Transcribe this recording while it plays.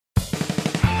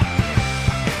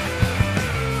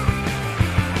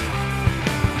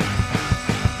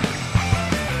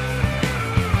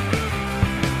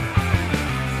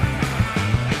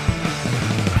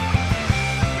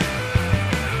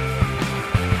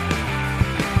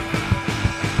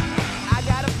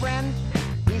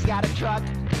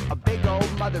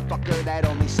motherfucker that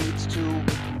only seats two.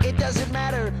 It doesn't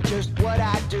matter just what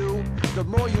I do. The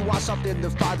more you want something, the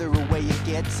farther away it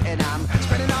gets. And I'm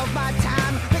spending all my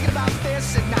time thinking about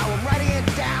this, and now I'm writing it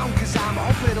down, cause I'm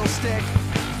hoping it'll stick.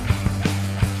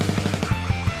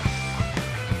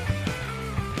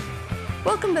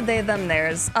 Welcome to They, Them,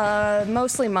 Theirs, a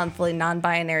mostly monthly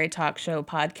non-binary talk show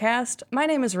podcast. My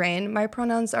name is Rain. My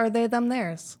pronouns are they, them,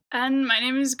 theirs. And my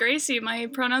name is Gracie. My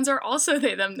pronouns are also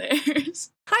they, them,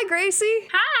 theirs. Hi, Gracie.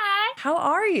 Hi. How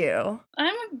are you?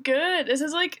 I'm good. This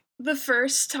is like the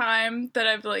first time that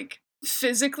I've like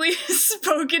physically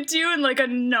spoken to you in like a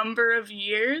number of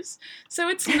years. So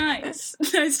it's nice.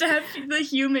 Nice to have the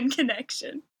human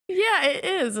connection. Yeah, it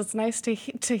is. It's nice to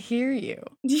hear you.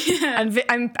 Yeah.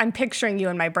 I'm picturing you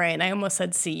in my brain. I almost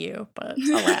said see you, but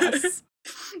alas.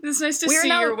 It's nice to see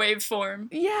your waveform.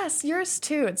 Yes, yours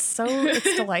too. It's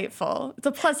delightful. It's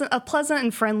a pleasant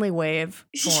and friendly wave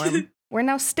form. We're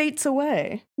now states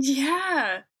away.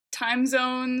 Yeah. Time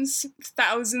zones,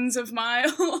 thousands of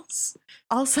miles.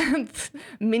 Also,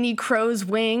 mini crow's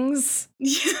wings.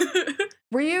 Yeah.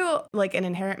 Were you like an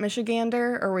inherent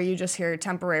Michigander, or were you just here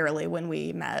temporarily when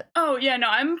we met? Oh, yeah, no,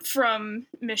 I'm from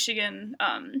Michigan,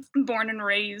 born and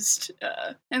raised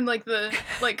in like the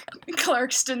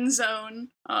Clarkston zone.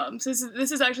 So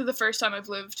this is actually the first time I've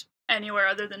lived anywhere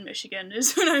other than Michigan,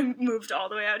 is when I moved all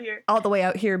the way out here. All the way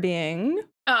out here being?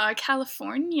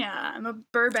 California. I'm a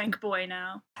Burbank boy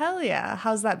now. Hell yeah.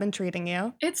 How's that been treating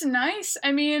you? It's nice.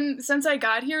 I mean, since I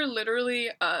got here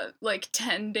literally like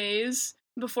 10 days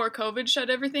before COVID shut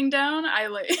everything down, I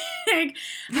like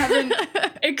haven't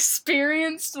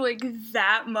experienced like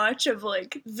that much of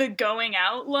like the going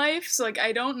out life. So like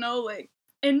I don't know like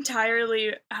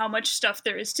entirely how much stuff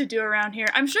there is to do around here.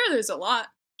 I'm sure there's a lot.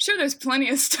 Sure, there's plenty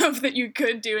of stuff that you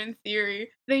could do in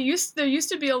theory. There used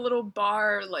to be a little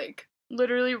bar like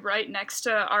literally right next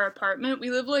to our apartment.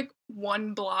 We live like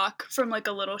 1 block from like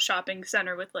a little shopping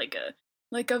center with like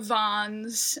a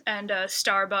Vons and a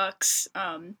Starbucks.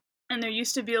 And there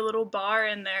used to be a little bar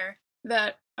in there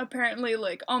that apparently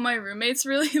like all my roommates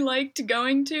really liked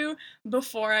going to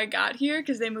before I got here,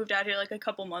 because they moved out here like a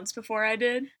couple months before I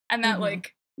did. And that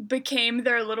like became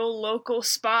their little local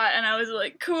spot, and I was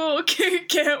like, cool,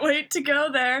 can't wait to go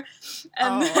there.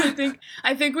 And then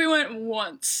I think we went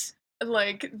once,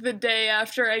 like the day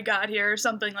after I got here or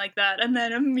something like that, and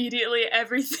then immediately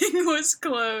everything was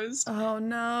closed. Oh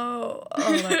no.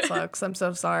 Oh, that sucks. I'm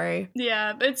so sorry.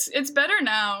 Yeah, but it's better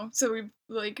now. So we've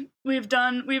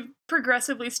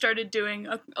progressively started doing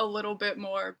a little bit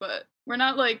more, but we're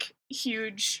not like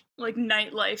huge like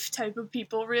nightlife type of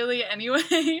people really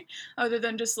anyway, other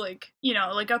than just like, you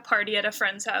know, like a party at a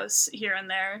friend's house here and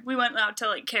there. We went out to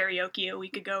like karaoke a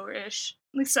week ago-ish,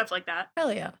 like stuff like that.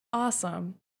 Hell yeah.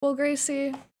 Awesome. Well,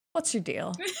 Gracie, what's your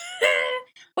deal?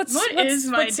 What's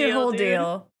your whole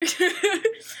deal?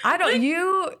 I don't.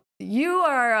 You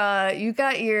are. You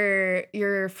got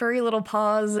your furry little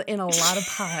paws in a lot of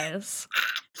pies.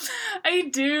 I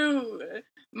do.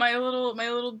 My little.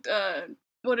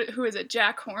 Who is it?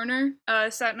 Jack Horner.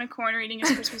 Sat in a corner eating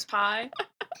his Christmas pie.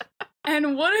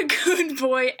 And what a good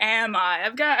boy am I?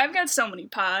 I've got so many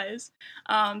pies.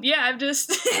 Yeah. I've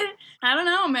just. I don't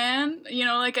know, man. You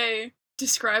know, like I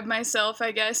describe myself,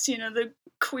 I guess, you know, the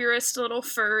queerest little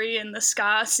furry in the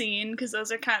ska scene, because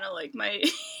those are kind of like my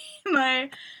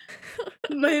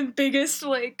my biggest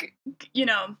like, you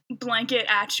know, blanket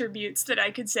attributes that I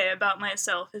could say about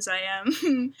myself is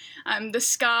I'm the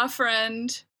ska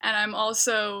friend, and I'm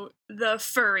also the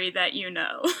furry that you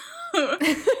know.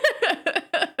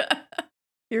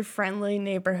 Your friendly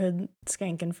neighborhood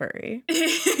skankin' furry.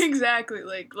 Exactly.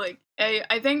 Like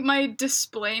I think my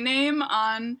display name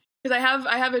on, because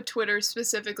I have a Twitter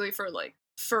specifically for, like,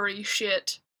 furry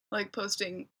shit, like,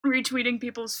 retweeting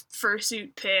people's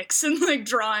fursuit pics and, like,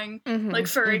 drawing, like,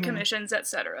 furry commissions,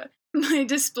 etc. My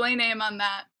display name on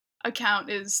that account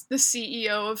is the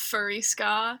CEO of Furry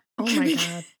Ska. Oh my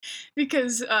god.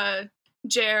 Because,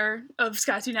 Jer of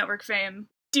Ska2 Network fame,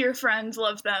 dear friends,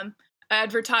 love them,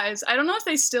 advertise. I don't know if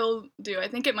they still do. I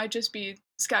think it might just be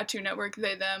Ska2 Network,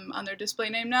 they, them, on their display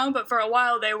name now, but for a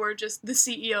while they were just the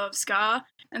CEO of Ska.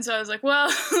 And so I was like, well,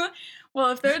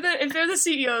 if they're the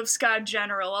CEO of Ska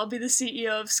General, I'll be the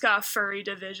CEO of Ska Furry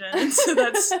Division. And so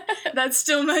that's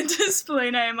still my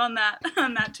display name on that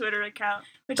Twitter account,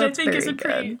 which that's I think is a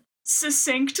pretty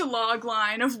succinct log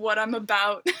line of what I'm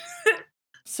about.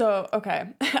 So okay,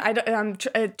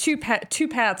 two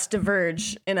paths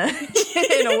diverge in a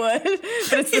wood,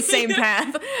 but it's the same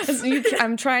path.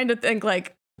 I'm trying to think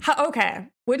like, okay,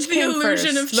 which the came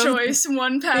illusion first? of choice.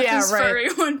 One path is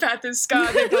furry, one path is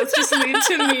ska. They both just lead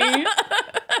to me.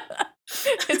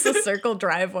 It's a circle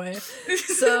driveway.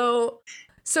 So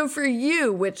for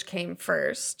you, which came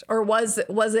first, or was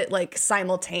it like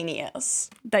simultaneous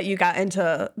that you got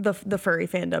into the furry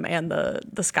fandom and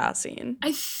the ska scene?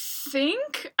 I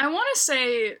think I want to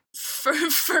say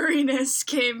furriness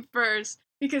came first,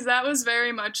 because that was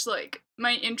very much like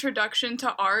my introduction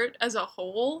to art as a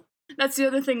whole. That's the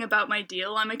other thing about my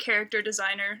deal. I'm a character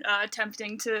designer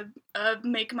attempting to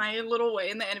make my little way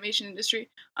in the animation industry.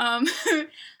 And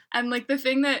like the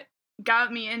thing that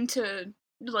got me into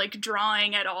like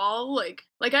drawing at all, like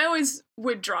I always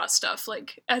would draw stuff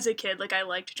like as a kid, like I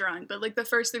liked drawing, but like the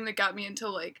first thing that got me into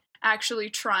like actually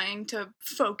trying to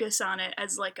focus on it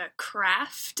as like a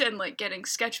craft and like getting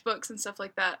sketchbooks and stuff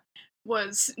like that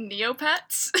was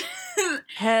Neopets.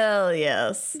 Hell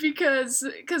yes. Because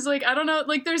like I don't know,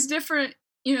 like there's different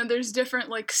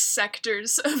like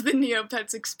sectors of the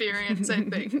Neopets experience, I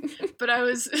think. But I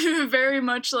was very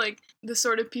much like the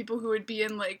sort of people who would be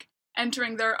in like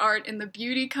entering their art in the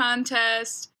beauty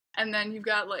contest, and then you've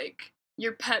got like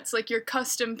your pets, like your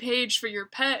custom page for your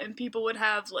pet, and people would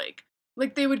have like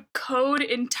they would code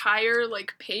entire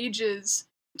like pages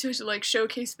to like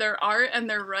showcase their art and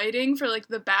their writing for like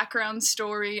the background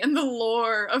story and the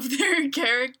lore of their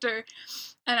character.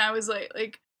 And I was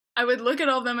like I would look at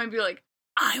all of them and be like,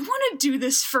 I want to do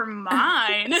this for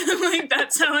mine. Like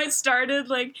that's how I started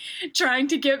like trying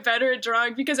to get better at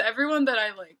drawing, because everyone that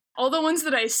I like, all the ones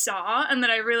that I saw and that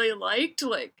I really liked,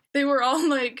 like they were all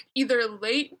like either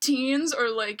late teens or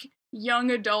like young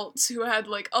adults who had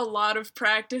like a lot of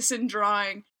practice in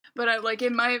drawing. But I like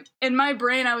in my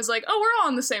brain I was like, oh, we're all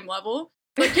on the same level.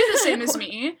 Like you're the same as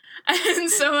me. And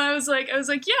so I was like,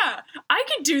 yeah, I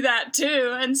could do that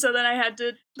too. And so then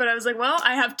but I was like, well,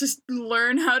 I have to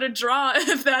learn how to draw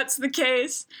if that's the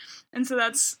case. And so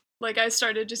that's like I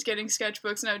started just getting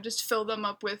sketchbooks, and I would just fill them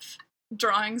up with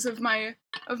drawings of my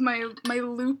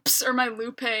loops or my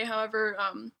lupe, however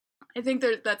I think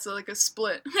that's like a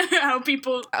split how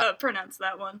people pronounce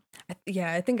that one.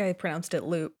 Yeah, I think I pronounced it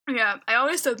loop. Yeah, I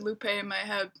always said lupe in my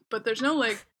head, but there's no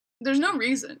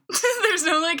reason. There's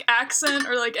no like accent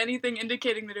or like anything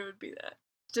indicating that it would be that.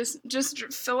 Just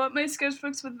fill up my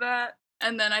sketchbooks with that.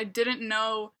 And then I didn't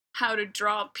know how to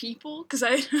draw people because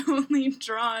I had only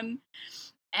drawn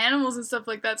animals and stuff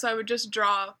like that, so I would just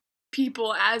draw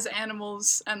people as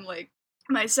animals and like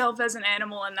myself as an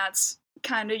animal, and that's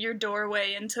kind of your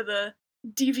doorway into the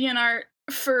DeviantArt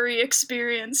furry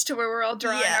experience, to where we're all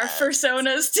drawing our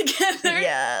personas together.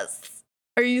 Yes.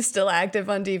 Are you still active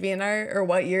on DeviantArt, or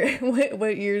what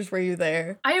years were you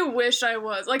there? I wish I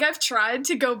was. Like I've tried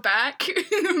to go back,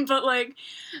 but like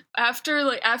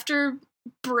after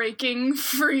breaking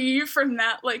free from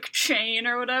that like chain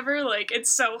or whatever, like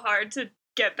it's so hard to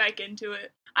get back into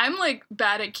it. I'm like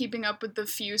bad at keeping up with the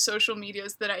few social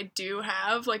medias that I do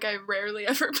have. Like I rarely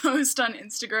ever post on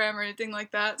Instagram or anything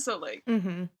like that. So like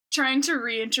trying to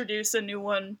reintroduce a new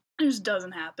one just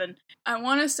doesn't happen. I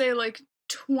want to say like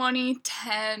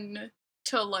 2010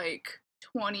 to like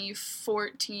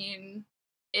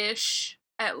 2014-ish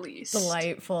at least.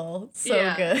 Delightful.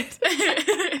 So good.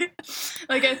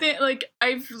 Like I think like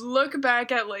I look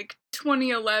back at like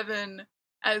 2011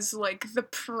 as like the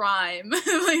prime.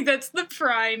 Like that's the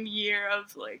prime year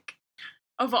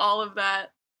of all of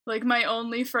that. Like my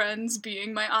only friends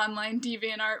being my online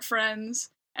DeviantArt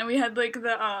friends, and we had like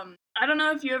the I don't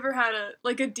know if you ever had a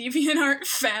DeviantArt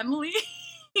family.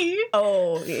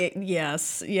 Oh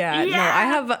yes, yeah. No,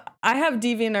 I have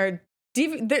DeviantArt.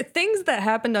 The things that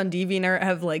happened on DeviantArt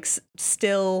have like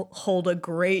still hold a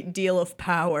great deal of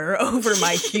power over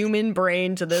my human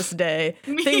brain to this day.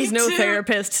 Things no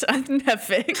therapists have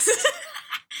fixed.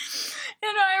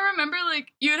 And I remember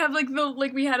like you would have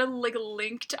we had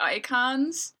linked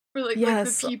icons for like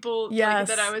the people like,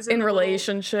 that I was in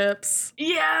relationships.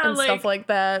 Yeah, and stuff like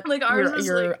that. Like ours was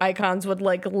your icons would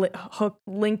like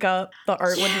link up. The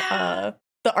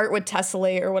art would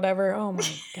tessellate or whatever. Oh my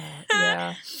god.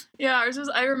 Yeah. Yeah, ours was.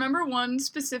 I remember one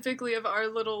specifically of our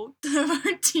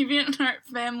DeviantArt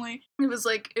family. It was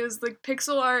like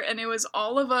pixel art, and it was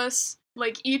all of us.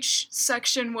 Like each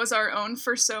section was our own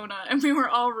persona, and we were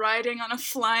all riding on a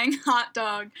flying hot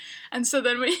dog. And so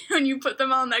then when you put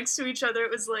them all next to each other, it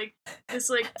was like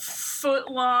this like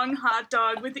foot-long hot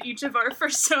dog with each of our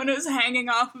personas hanging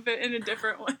off of it in a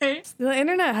different way. The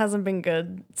internet hasn't been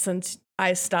good since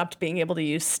I stopped being able to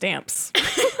use stamps.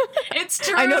 It's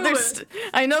true. I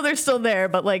know they're still there,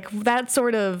 but like that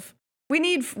sort of we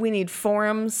need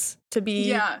forums to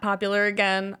be popular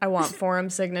again. I want forum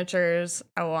signatures.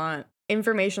 I want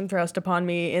information thrust upon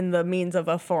me in the means of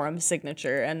a forum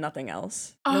signature and nothing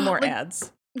else. No more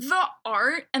ads. the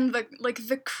art and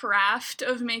the craft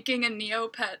of making a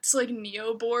Neopets like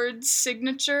Neoboard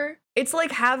signature. It's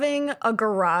like having a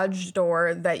garage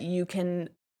door that you can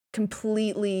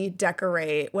completely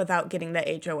decorate without getting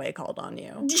the HOA called on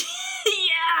you.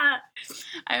 Yeah.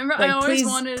 I remember like, I always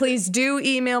wanted... Please do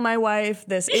email my wife.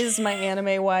 This is my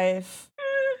anime wife.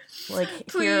 Like,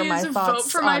 please here are my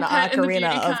thoughts on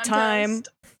Ocarina of Time.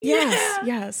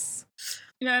 Yes.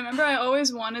 You know, I remember I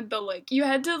always wanted the, like, you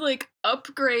had to, like,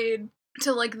 upgrade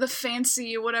to, like, the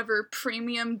fancy, whatever,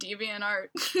 premium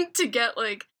DeviantArt to get,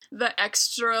 like, the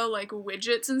extra, like,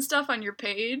 widgets and stuff on your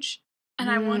page. And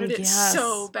I wanted it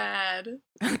so bad.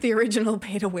 The original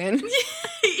pay to win.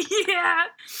 Yeah.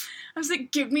 I was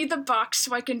like, give me the box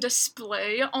so I can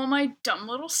display all my dumb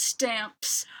little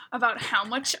stamps about how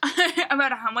much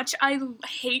I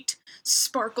hate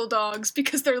Sparkle Dogs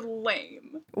because they're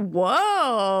lame.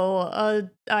 Whoa.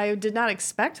 I did not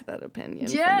expect that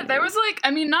opinion. Yeah, there was like,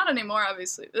 I mean, not anymore,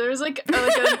 obviously. There was like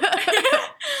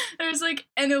there's like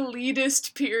an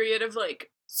elitist period of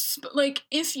like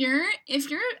if your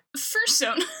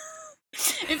fursona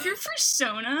if your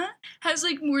fursona has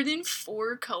like more than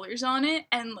 4 colors on it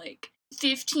and like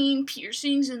 15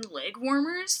 piercings and leg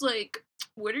warmers, like,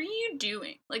 what are you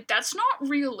doing? Like, that's not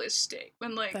realistic.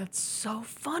 When like, that's so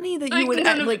funny that you would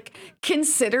like,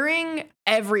 considering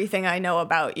everything I know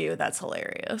about you. That's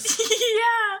hilarious.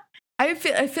 Yeah. I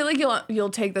feel like you'll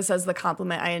take this as the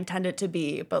compliment I intend it to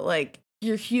be, but like,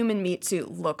 your human meat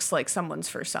suit looks like someone's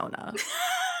fursona.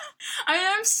 I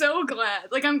am so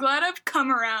glad. Like, I'm glad I've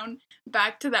come around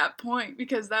back to that point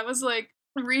because that was like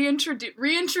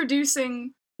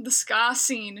reintroducing the ska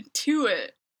scene to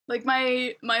it. Like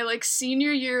my like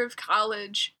senior year of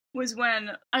college was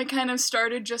when I kind of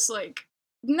started just like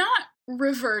not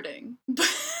reverting,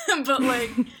 but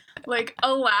like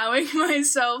allowing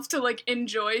myself to like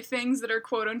enjoy things that are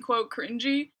quote unquote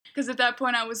cringy. Because at that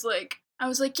point I was like,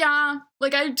 yeah,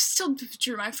 like I still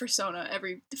drew my fursona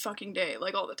every fucking day,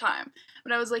 like all the time.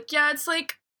 But I was like, yeah, it's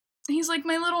like, he's like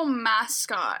my little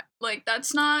mascot. Like,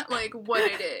 that's not like what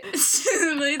it is.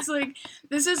 It's like,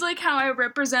 this is like how I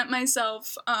represent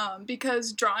myself,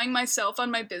 because drawing myself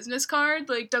on my business card,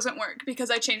 like, doesn't work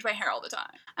because I change my hair all the time.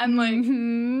 I'm like,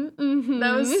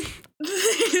 that was,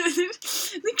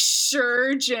 like,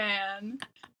 sure, Jan.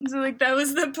 So, like, that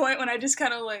was the point when I just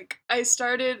kind of, like, I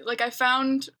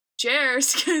found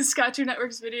Jer's Cartoon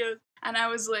Network's videos, and I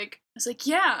was like,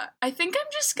 yeah, I think I'm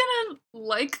just gonna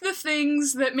like the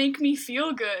things that make me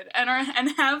feel good and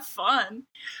have fun,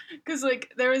 because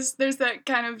like there's that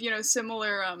kind of, you know,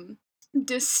 similar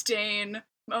disdain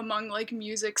among like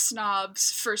music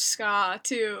snobs for ska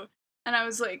too, and I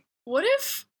was like, what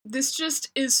if this just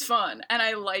is fun and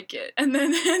I like it, and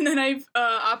then I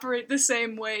operate the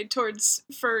same way towards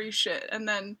furry shit, and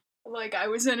then like I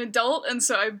was an adult and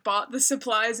so I bought the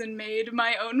supplies and made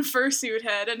my own fursuit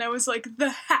head, and I was like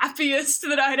the happiest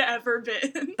that I'd ever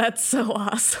been. That's so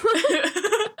awesome.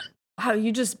 Wow,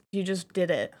 you just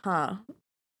did it, huh?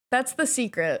 That's the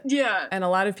secret. Yeah. And a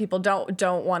lot of people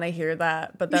don't want to hear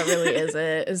that, but that really is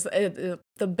it.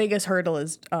 The biggest hurdle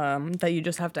is that you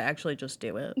just have to actually just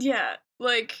do it. Yeah.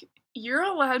 Like, you're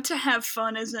allowed to have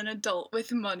fun as an adult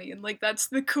with money, and like that's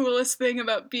the coolest thing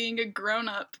about being a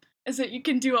grown-up, is that you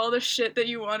can do all the shit that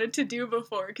you wanted to do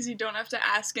before because you don't have to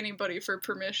ask anybody for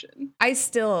permission. I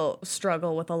still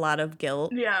struggle with a lot of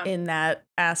guilt in that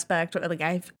aspect. Like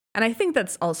I think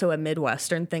that's also a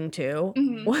Midwestern thing too.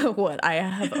 Mm-hmm. What I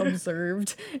have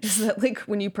observed is that like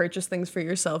when you purchase things for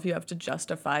yourself, you have to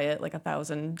justify it like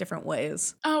 1,000 different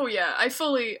ways. Oh yeah, I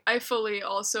fully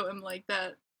also am like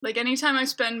that. Like anytime I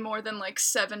spend more than like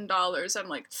 $7, I'm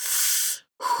like.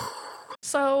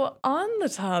 So, on the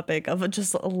topic of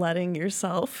just letting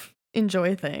yourself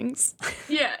enjoy things.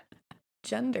 Yeah.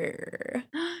 Gender.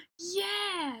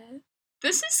 Yeah.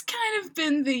 This has kind of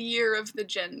been the year of the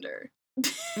gender.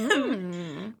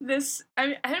 This,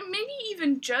 I maybe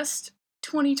even just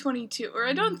 2022, or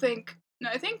I think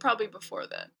probably before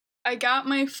that. I got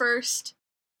my first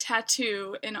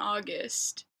tattoo in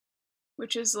August,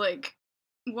 which is like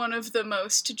one of the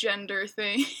most gender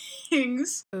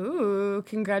things. Ooh,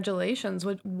 congratulations.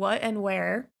 What and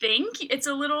where? Thank you. It's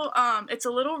a little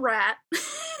rat.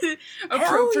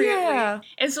 Appropriately. Yeah.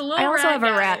 It's a little rat. I also have guy.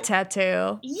 A rat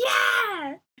tattoo.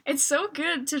 Yeah. It's so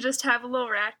good to just have a little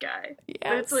rat guy.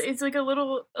 Yes. But it's like a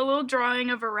little drawing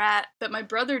of a rat that my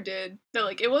brother did. That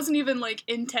like it wasn't even like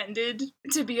intended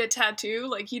to be a tattoo.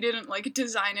 Like he didn't like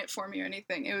design it for me or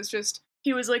anything. It was just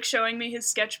he was like showing me his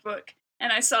sketchbook.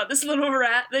 And I saw this little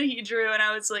rat that he drew, and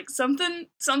I was like, something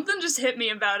just hit me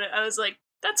about it. I was like,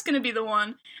 that's gonna be the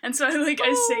one. And so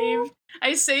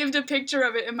I saved a picture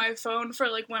of it in my phone for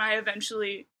like when I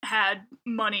eventually had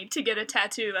money to get a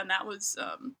tattoo, and that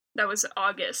was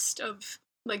August of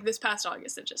like this past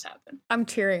August it just happened. I'm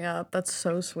tearing up. That's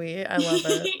so sweet. I love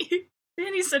it.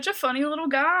 And he's such a funny little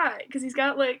guy because he's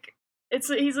got like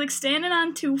he's like standing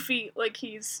on 2 feet, like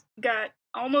he's got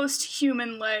almost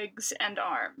human legs and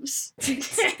arms.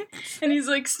 And he's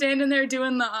like standing there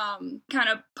doing the kind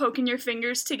of poking your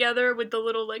fingers together with the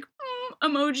little like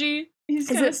emoji. He's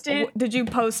kind of Did you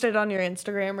post it on your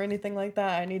Instagram or anything like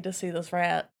that? I need to see this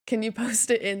rat. Can you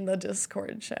post it in the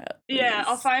Discord chat? Please? Yeah,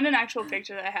 I'll find an actual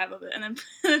picture that I have of it and then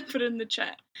put it in the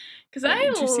chat. Because I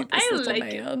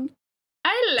like it.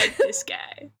 I like this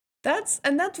guy. That's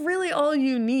really all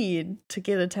you need to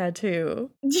get a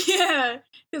tattoo. Yeah,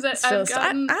 because I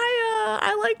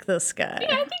like this guy.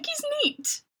 Yeah, I think he's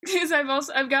neat. Because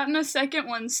I've gotten a second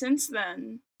one since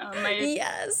then.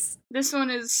 Yes. This one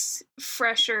is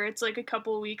fresher. It's like a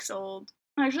couple weeks old.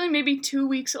 Actually, maybe 2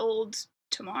 weeks old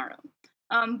tomorrow.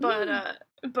 But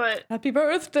happy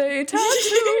birthday tattoo.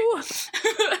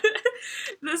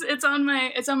 It's on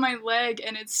my leg,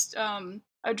 and it's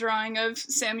a drawing of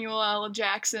Samuel L.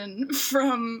 Jackson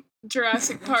from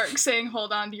Jurassic Park saying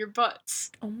 "Hold on to your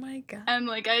butts." Oh my god! And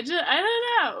like I don't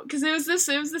know, because it was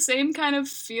the same kind of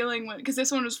feeling because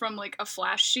this one was from like a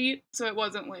flash sheet, so it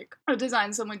wasn't like a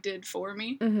design someone did for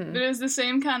me. Mm-hmm. But it was the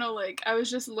same kind of like I was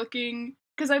just looking.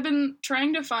 Because I've been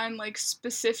trying to find, like,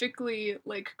 specifically,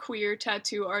 like, queer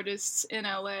tattoo artists in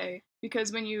LA.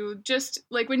 Because when you just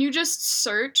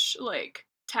search, like,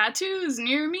 tattoos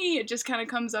near me, it just kind of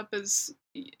comes up as,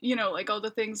 you know, like, all the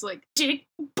things like, Dick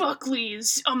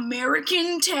Buckley's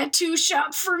American Tattoo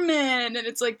Shop for Men. And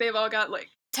it's like, they've all got, like,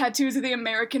 tattoos of the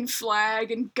American flag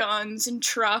and guns and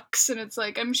trucks. And it's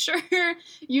like, I'm sure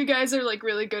you guys are, like,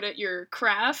 really good at your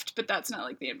craft, but that's not,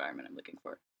 like, the environment I'm looking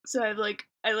for. So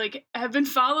I have been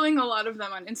following a lot of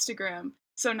them on Instagram.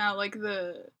 So now like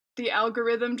the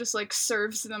algorithm just like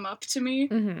serves them up to me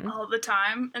all the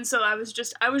time. And so I was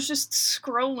just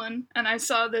scrolling and I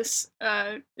saw this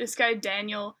guy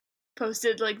Daniel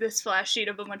posted like this flash sheet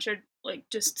of a bunch of like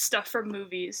just stuff from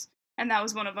movies, and that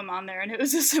was one of them on there. And it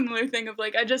was a similar thing of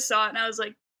like I just saw it and I was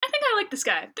like, I think I like this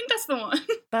guy. I think that's the one.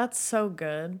 That's so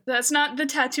good. That's not the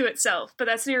tattoo itself, but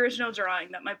that's the original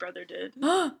drawing that my brother did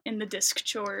in the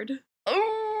Discord.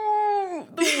 Oh,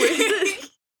 the way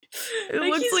it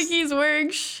looks like he's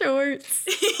wearing shorts.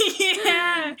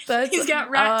 Yeah, he's got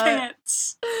rat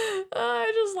pants.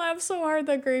 I just laughed so hard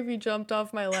that gravy jumped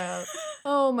off my lap.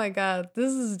 Oh my god,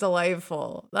 this is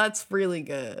delightful. That's really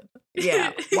good.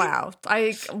 Yeah, wow.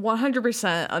 I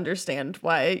 100% understand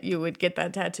why you would get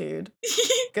that tattooed.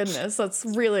 Goodness, that's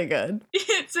really good.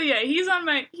 So yeah, he's on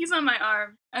my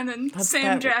arm, and then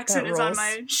Sam Jackson is on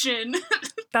my shin.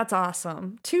 That's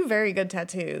awesome. 2 very good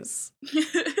tattoos.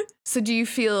 So do you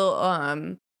feel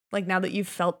like now that you've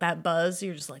felt that buzz,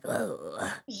 you're just like,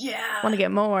 oh yeah, want to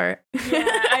get more? Yeah,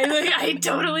 I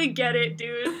totally get it,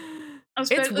 dude.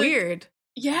 It's weird.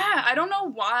 Yeah, I don't know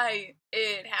why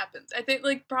it happens. I think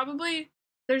like probably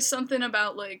there's something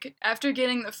about like after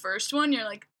getting the first one, you're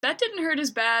like, that didn't hurt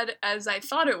as bad as I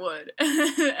thought it would.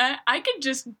 I could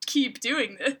just keep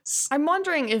doing this. I'm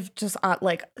wondering if just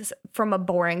like from a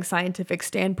boring scientific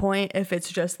standpoint, if it's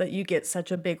just that you get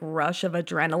such a big rush of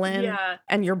adrenaline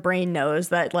and your brain knows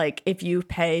that like if you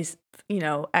pay, you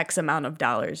know, X amount of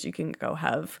dollars, you can go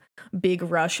have big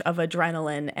rush of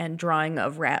adrenaline and drawing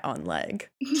of rat on leg.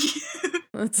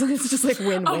 It's just like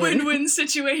win-win. A win-win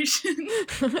situation.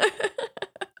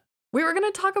 We were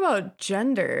going to talk about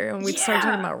gender, and we'd start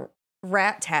talking about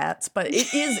rat tats, but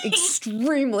it is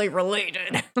extremely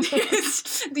related.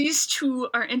 These two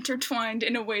are intertwined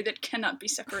in a way that cannot be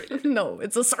separated. No,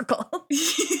 it's a circle.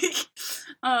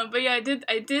 But yeah, I did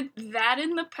that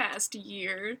in the past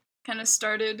year. Kind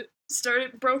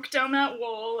of broke down that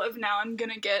wall of now I'm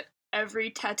gonna get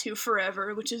every tattoo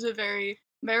forever, which is a very,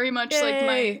 very much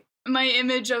like my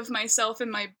image of myself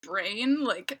in my brain.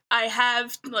 Like I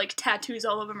have like tattoos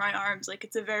all over my arms. Like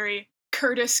it's a very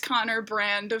Curtis Connor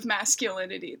brand of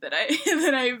masculinity that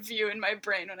I view in my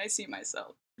brain when I see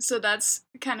myself. So that's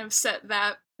kind of set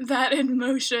that in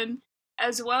motion,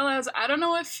 as well as I don't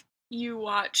know if you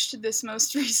watched this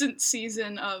most recent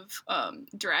season of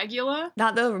Dragula.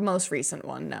 Not the most recent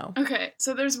one, no. Okay,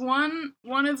 so there's one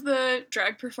of the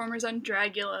drag performers on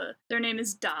Dragula. Their name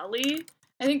is Dolly.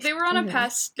 I think they were on a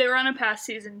past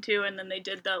season too, and then they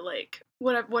did the like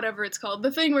whatever it's called,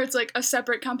 the thing where it's like a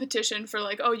separate competition for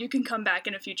like, oh, you can come back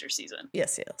in a future season.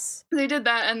 Yes. They did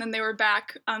that, and then they were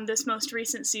back on this most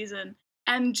recent season,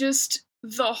 and just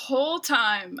the whole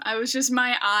time,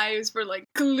 my eyes were like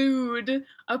glued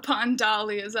upon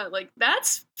Dolly. Is that like,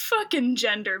 that's fucking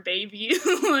gender, baby.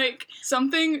 Like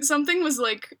something was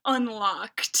like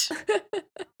unlocked.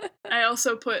 I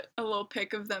also put a little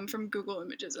pic of them from Google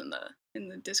Images in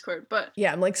the Discord, but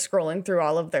yeah, I'm like scrolling through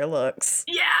all of their looks.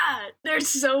 Yeah, they're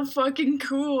so fucking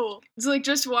cool. It's like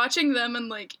just watching them and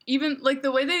like even like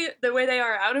the way they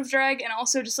are out of drag, and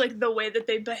also just like the way that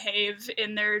they behave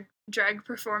in their drag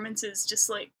performances just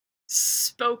like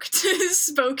spoke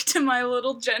to my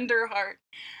little gender heart.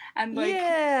 And like,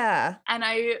 yeah. And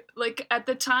I like at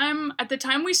the time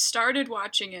we started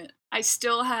watching it, I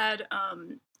still had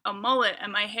a mullet,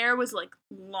 and my hair was like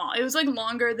long. It was like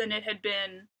longer than it had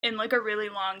been in like a really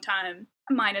long time,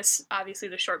 minus obviously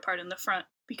the short part in the front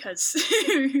because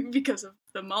of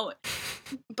the mullet.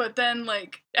 But then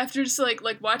like after just like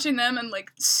watching them and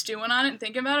like stewing on it and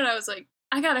thinking about it, I was like,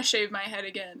 I gotta shave my head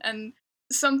again. And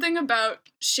something about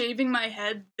shaving my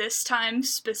head this time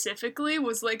specifically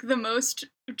was like the most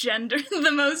gender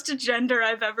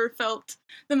I've ever felt,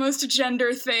 the most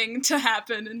gender thing to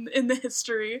happen in the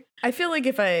history. I feel like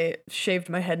if I shaved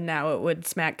my head now, it would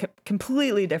smack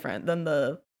completely different than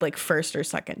the like first or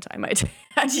second time I did.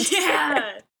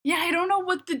 Yeah, I don't know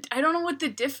what the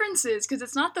difference is, because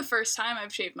it's not the first time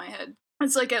I've shaved my head.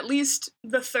 It's like at least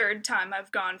the third time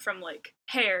I've gone from like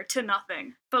hair to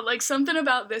nothing. But like something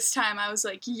about this time, I was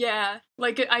like, yeah,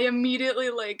 like I immediately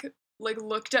like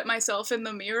looked at myself in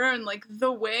the mirror, and like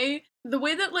the way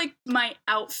that like my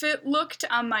outfit looked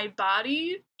on my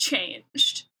body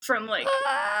changed from like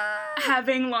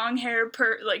having long hair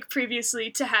previously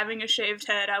to having a shaved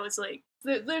head. I was like,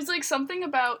 there's like something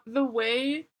about the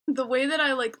way that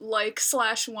I like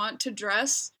 / want to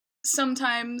dress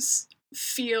sometimes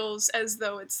feels as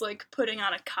though it's like putting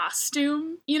on a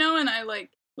costume, you know? And I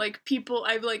like people,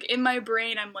 I've like in my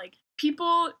brain, I'm like,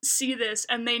 people see this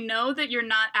and they know that you're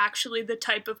not actually the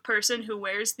type of person who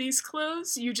wears these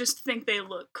clothes. You just think they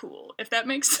look cool, if that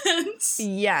makes sense.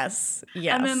 Yes.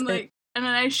 And then and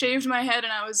then I shaved my head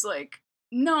and I was like,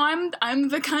 no, I'm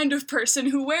the kind of person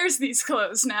who wears these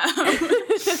clothes now.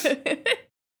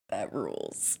 That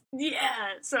rules.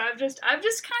 Yeah. So I've just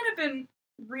kind of been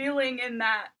reeling in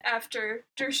that after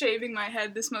shaving my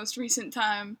head this most recent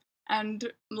time,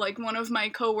 and like one of my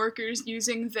coworkers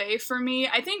using they for me.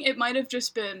 I think it might have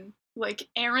just been like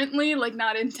errantly, like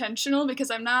not intentional,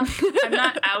 because I'm not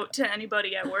out to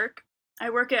anybody at work. I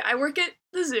work at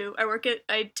the zoo.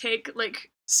 I take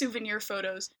like souvenir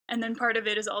photos, and then part of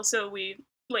it is also we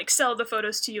like sell the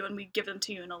photos to you and we give them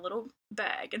to you in a little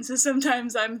bag. And so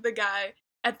sometimes I'm the guy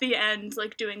at the end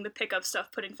like doing the pickup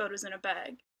stuff, putting photos in a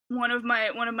bag. One of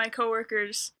my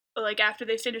coworkers, like after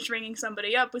they finished ringing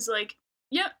somebody up, was like,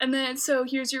 "Yep, yeah, and then so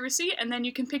here's your receipt, and then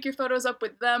you can pick your photos up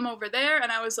with them over there."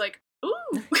 And I was like,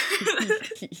 "Ooh."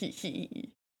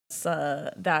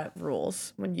 That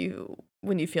rules when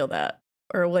you feel that,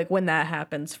 or like when that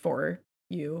happens for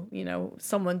you, you know,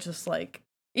 someone just like,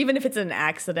 even if it's an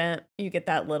accident, you get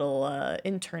that little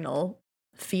internal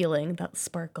feeling, that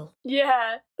sparkle.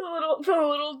 Yeah, the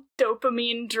little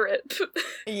dopamine drip.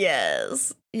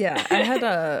 Yes. Yeah, I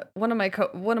had one of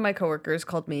my coworkers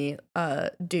called me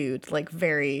dude, like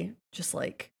very just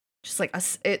like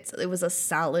it was a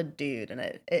solid dude, and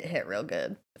it hit real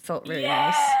good. It felt very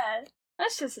nice.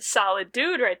 That's just a solid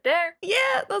dude right there.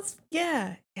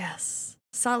 Yeah, yes.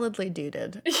 Solidly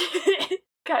duded.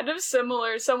 Kind of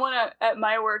similar. Someone at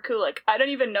my work who like I don't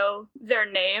even know their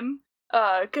name,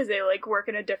 because they like work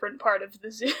in a different part of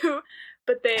the zoo,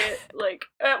 but they like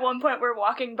at one point were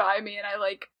walking by me and I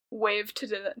like waved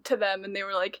to them and they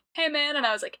were like, "Hey man," and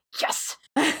I was like, "Yes."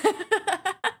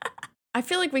 I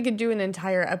feel like we could do an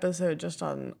entire episode just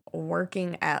on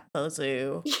working at the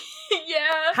zoo.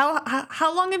 Yeah.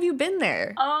 How long have you been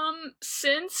there?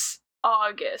 Since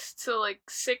August, so like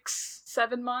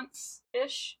 6-7 months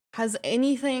ish. Has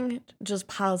anything just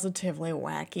positively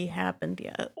wacky happened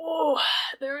yet? Oh,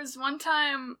 there was one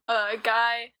time a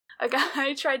guy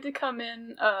tried to come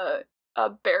in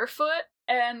barefoot,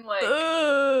 and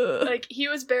like he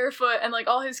was barefoot and like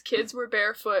all his kids were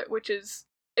barefoot, which is,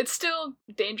 it's still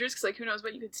dangerous because like who knows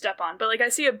what you could step on, but like I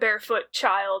see a barefoot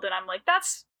child and I'm like,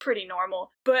 that's pretty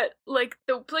normal. But like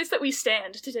the place that we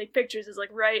stand to take pictures is like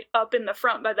right up in the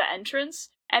front by the entrance.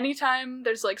 Anytime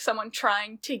there's like someone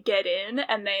trying to get in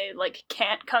and they like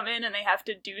can't come in and they have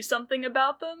to do something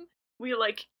about them, we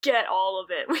like get all of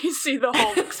it. We see the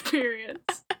whole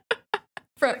experience.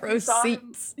 Front row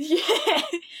seats. Yeah.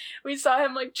 We saw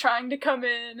him like trying to come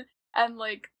in, and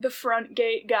like the front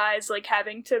gate guys like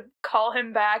having to call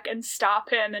him back and stop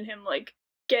him, and him like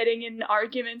getting in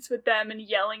arguments with them and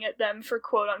yelling at them for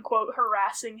quote unquote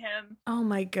harassing him. Oh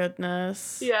my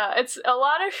goodness. Yeah, it's a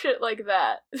lot of shit like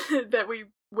that that we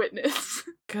witness.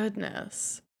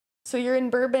 Goodness. So you're in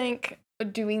Burbank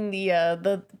doing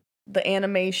the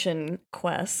animation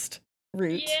quest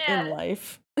route in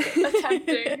life.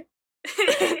 Attempting.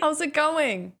 How's it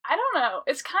going? I don't know.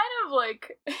 It's kind of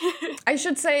like I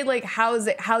should say, like, how's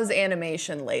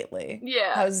animation lately?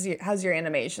 Yeah. How's your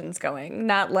animations going?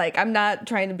 Not like, I'm not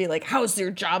trying to be like, how's your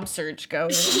job search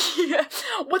going? Yeah.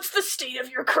 What's the state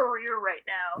of your career right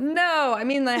now? No, I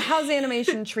mean, like, how's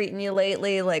animation treating you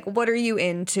lately? Like, what are you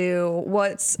into?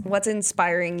 What's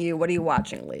inspiring you? What are you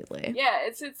watching lately? Yeah,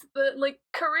 it's the, like,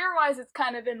 career-wise, it's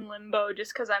kind of in limbo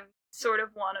just because I'm sort of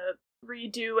want to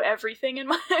redo everything in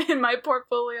my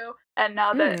portfolio, and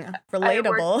now that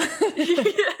relatable.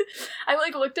 I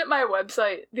like looked at my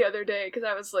website the other day because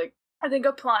I was like, I think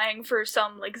applying for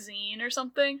some like zine or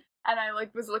something, and I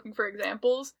like was looking for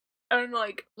examples, and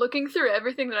like looking through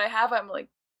everything that I have, I'm like,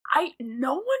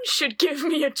 no one should give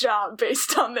me a job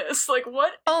based on this. Like,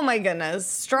 what? Oh my goodness.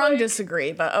 Strong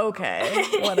disagree, but okay.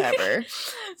 Whatever.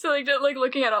 So like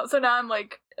looking at all, so now I'm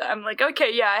like, okay,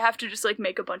 yeah, I have to just like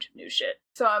make a bunch of new shit.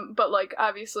 So but like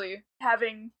obviously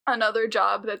having another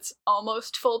job that's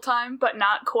almost full-time, but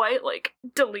not quite, like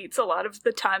deletes a lot of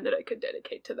the time that I could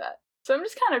dedicate to that. So I'm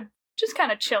just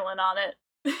kind of chilling on it.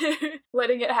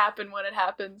 Letting it happen when it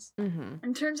happens. Mm-hmm.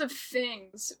 In terms of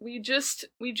things, we just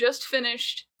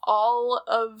finished all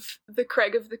of the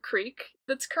Craig of the Creek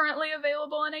that's currently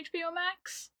available on HBO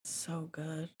Max. So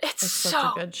good. It's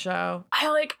such a good show.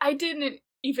 I didn't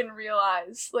even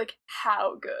realize like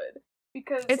how good,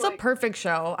 because it's like, a perfect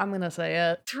show. I'm gonna say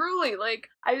it. Truly, like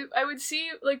I would see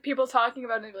like people talking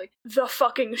about it and be like, the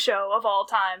fucking show of all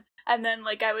time. And then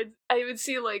like I would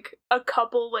see like a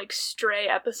couple like stray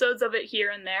episodes of it here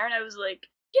and there, and I was like,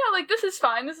 yeah, like this is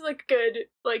fine. This is like a good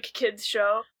like kids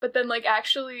show. But then like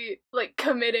actually like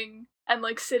committing and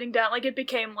like sitting down, like it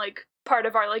became like part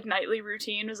of our like nightly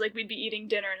routine. Was like we'd be eating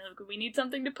dinner and like, we need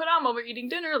something to put on while we're eating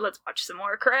dinner. Let's watch some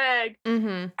more Craig.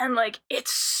 Mm-hmm. And like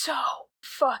it's so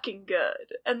fucking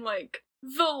good, and like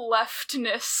the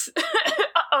leftness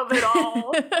of it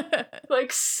all,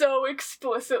 like so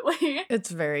explicitly. It's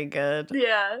very good.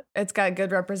 Yeah. It's got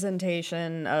good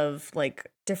representation of like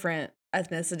different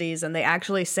ethnicities, and they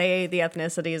actually say the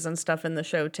ethnicities and stuff in the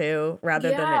show too,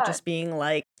 rather than it just being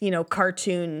like, you know,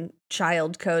 cartoon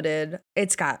child coded.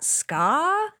 It's got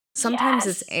ska. Sometimes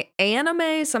it's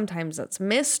anime. Sometimes it's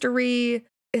mystery.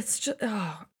 It's just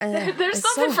there's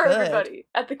something for everybody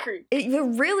at the Creek. It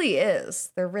really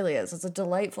is. There really is. It's a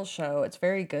delightful show. It's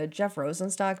very good. Jeff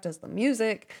Rosenstock does the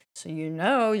music, so you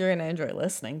know you're gonna enjoy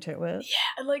listening to it.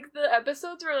 Yeah, and like the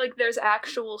episodes where like there's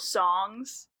actual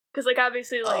songs, because like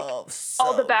obviously like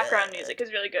all the background music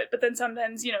is really good, but then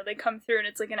sometimes, you know, they come through and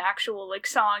it's like an actual like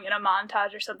song in a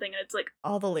montage or something, and it's like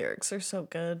all the lyrics are so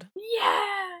good.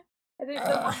 Yeah,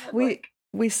 I think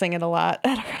we sing it a lot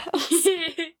at our house.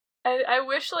 I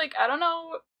wish, like, I don't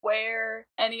know where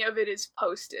any of it is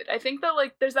posted. I think that,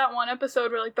 like, there's that one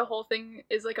episode where, like, the whole thing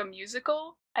is, like, a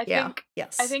musical. I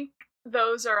think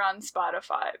those are on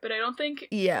Spotify, but I don't think...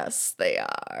 Yes, they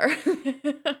are.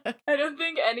 I don't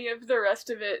think any of the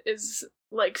rest of it is,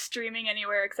 like, streaming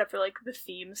anywhere except for, like, the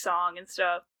theme song and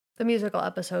stuff. The musical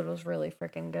episode was really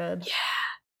freaking good.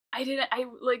 Yeah.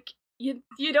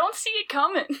 You don't see it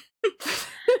coming.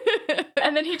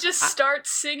 And then he just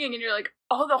starts singing and you're like,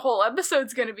 oh, the whole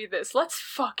episode's gonna be this. Let's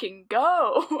fucking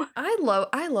go. I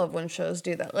love when shows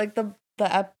do that. Like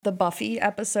the Buffy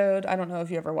episode. I don't know if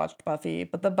you ever watched Buffy,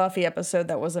 but the Buffy episode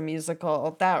that was a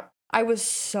musical, that I was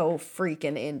so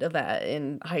freaking into that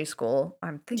in high school.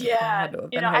 I'm thinking it had to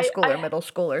have been high school or middle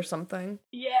school or something.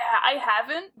 Yeah, I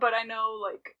haven't, but I know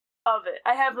like of it.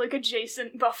 I have like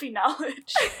adjacent Buffy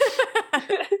knowledge.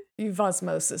 You've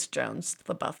Osmosis Jones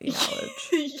the Buffy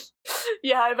knowledge.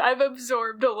 Yeah, I've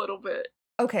absorbed a little bit.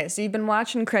 Okay, so you've been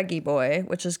watching Craigie Boy,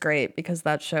 which is great because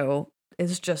that show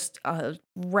is just a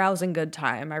rousing good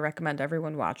time. I recommend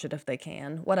everyone watch it if they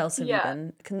can. What else have you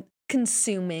been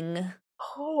consuming?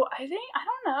 Oh, I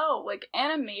don't know. Like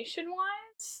animation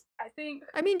wise,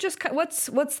 I mean, just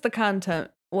what's the content?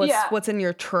 What's in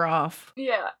your trough?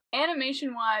 Yeah,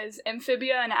 animation wise,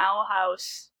 Amphibia and Owl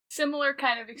House, similar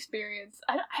kind of experience.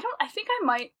 I think I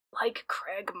might like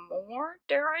Craig more,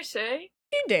 dare I say.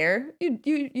 You dare.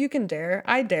 You can dare.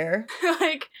 I dare.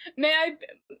 Like, might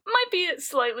be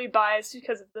slightly biased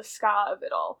because of the ska of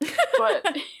it all. But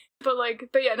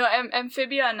but yeah, no,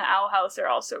 Amphibia and Owl House are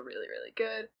also really, really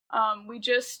good. We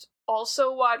just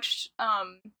also watched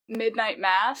Midnight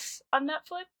Mass on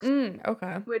Netflix.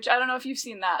 Okay. Which I don't know if you've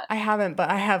seen that. I haven't, but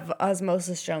I have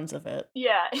Osmosis Jones of it.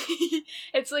 Yeah.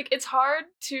 It's hard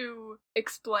to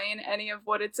explain any of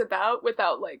what it's about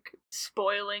without like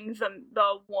spoiling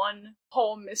the one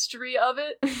whole mystery of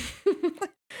it.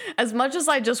 As much as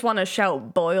I just want to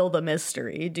shout, boil the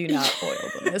mystery, do not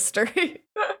boil the mystery.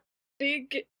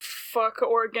 Big fuck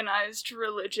organized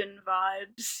religion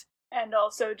vibes, and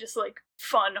also just like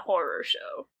fun horror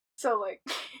show. So like,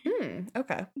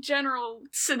 okay. General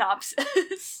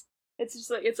synopsis. It's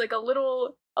like a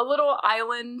little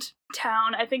island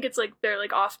town. I think it's like they're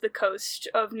like off the coast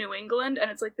of New England,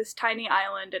 and it's like this tiny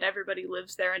island, and everybody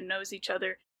lives there and knows each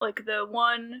other. Like the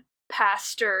one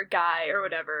pastor guy or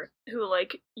whatever who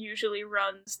like usually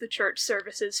runs the church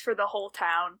services for the whole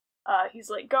town, he's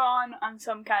like gone on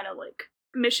some kind of like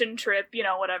mission trip, you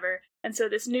know, whatever, and so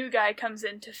this new guy comes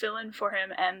in to fill in for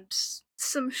him, and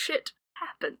some shit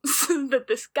happens that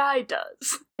this guy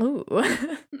does. Ooh.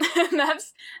 and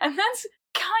that's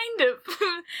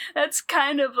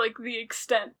kind of like the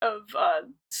extent of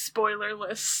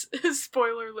spoilerless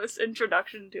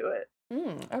introduction to it.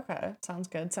 Okay. Sounds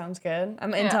good.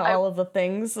 I'm into all of the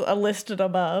things listed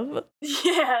above.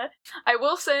 Yeah. I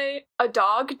will say a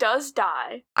dog does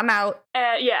die. I'm out.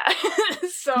 Yeah.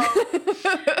 So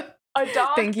a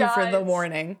dog Thank you dies. for the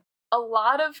warning. A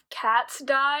lot of cats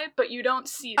die, but you don't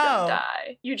see them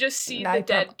die. You just see the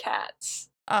dead cats.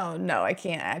 Oh no, I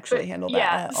can't actually handle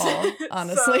that at all,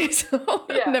 honestly. So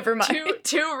yeah, never mind.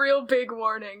 Two real big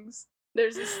warnings.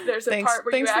 There's a part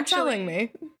where you actually. Thanks for telling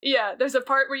me. Yeah, there's a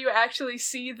part where you actually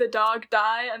see the dog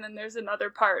die, and then there's another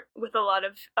part with a lot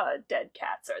of dead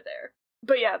cats are there.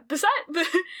 But yeah,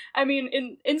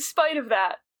 in spite of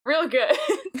that, real good.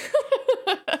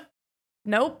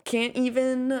 Nope, can't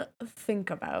even think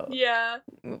about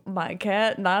my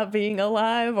cat not being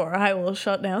alive, or I will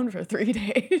shut down for 3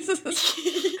 days.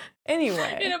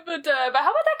 Anyway. You know, but how about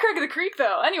that Craig of the Creek,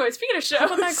 though? Anyway, speaking of shows. How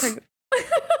about that Craig?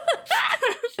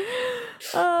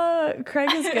 Craig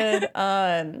is good.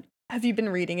 Have you been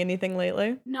reading anything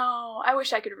lately? No, I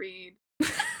wish I could read.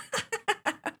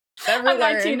 I'm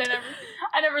 19 and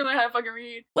I never learned how to fucking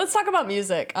read. Let's talk about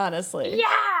music, honestly.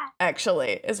 Yeah!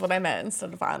 Actually, is what I meant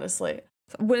instead of honestly.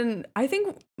 When I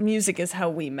think music is how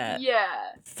we met.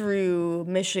 Yeah. Through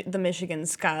the Michigan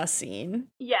ska scene.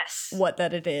 Yes. What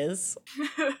that it is.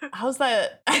 How's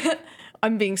that?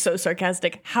 I'm being so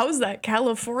sarcastic. How's that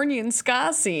Californian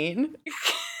ska scene?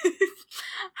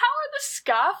 How are the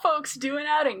ska folks doing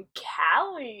out in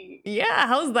Cali? Yeah,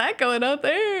 how's that going out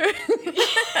there?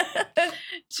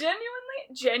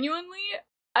 Genuinely,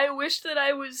 I wish that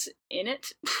I was in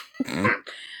it.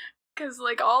 Because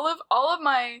like all of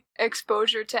my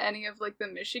exposure to any of like the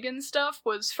Michigan stuff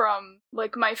was from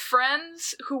like my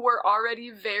friends who were already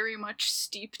very much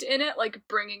steeped in it, like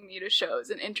bringing me to shows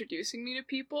and introducing me to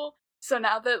people. So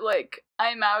now that like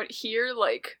I'm out here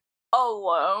like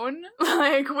alone,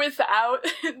 like without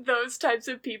those types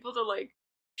of people to like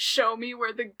show me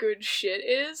where the good shit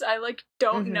is, I like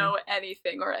don't know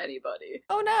anything or anybody.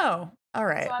 Oh no. All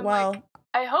right. So well, like,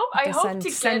 I hope to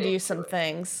send you some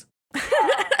things.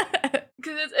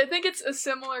 Because I think it's a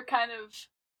similar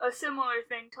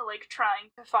thing to like trying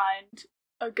to find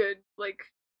a good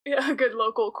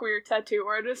local queer tattoo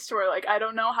artist, where like I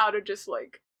don't know how to just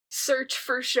like search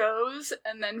for shows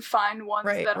and then find ones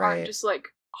that aren't just like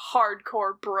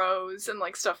hardcore bros and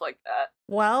like stuff like that.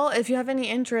 Well, if you have any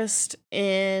interest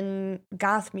in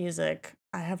goth music,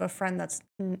 I have a friend that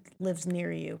lives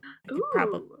near you.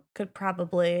 Could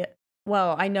probably.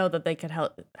 Well, I know that they could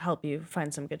help you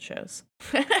find some good shows.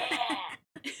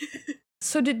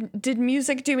 So did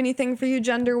music do anything for you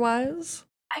gender-wise?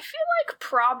 I feel like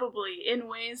probably in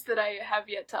ways that I have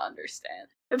yet to understand.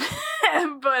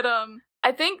 But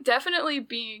I think definitely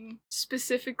being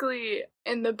specifically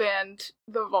in the band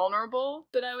The Vulnerable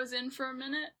that I was in for a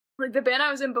minute. Like the band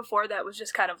I was in before that was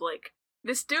just kind of like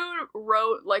this dude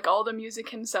wrote like all the music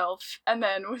himself and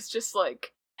then was just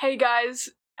like, "Hey guys,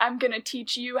 I'm gonna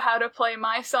teach you how to play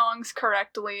my songs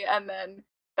correctly," and then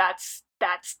that's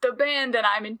the band and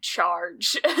I'm in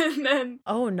charge. And then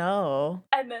oh no.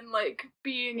 And then like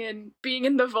being in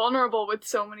The Vulnerable with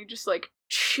so many just like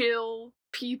chill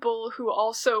people who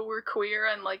also were queer,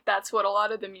 and like that's what a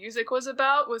lot of the music was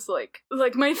about, was like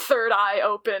my third eye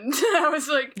opened. I was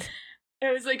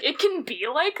like it can be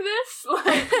like this,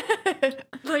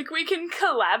 like we can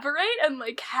collaborate and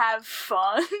like have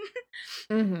fun.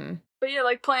 But yeah,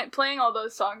 like playing all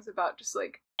those songs about just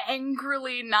like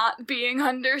angrily not being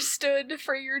understood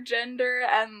for your gender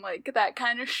and like that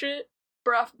kind of shit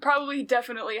probably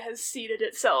definitely has seeded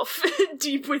itself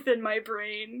deep within my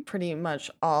brain. Pretty much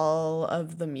all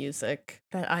of the music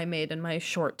that I made in my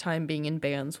short time being in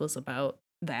bands was about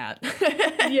that.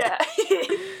 Yeah.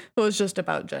 It was just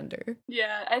about gender.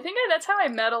 Yeah, I think that's how I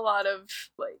met a lot of,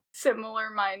 like,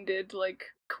 similar-minded, like,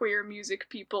 queer music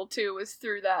people, too, was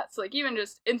through that. So, like, even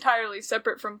just entirely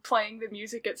separate from playing the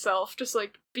music itself, just,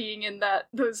 like, being in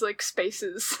those, like,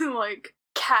 spaces, like,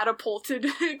 catapulted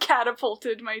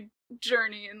my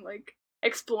journey and, like,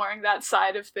 exploring that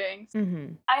side of things.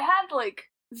 Mm-hmm. I had, like,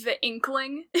 the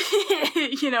inkling,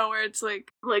 where it's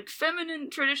like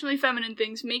traditionally feminine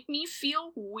things make me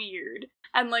feel weird.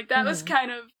 And, like, that was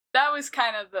kind of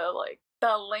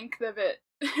the length of it,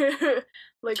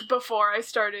 like, before I,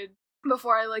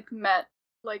 like, met,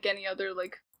 like, any other,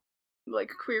 like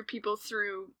queer people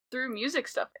through music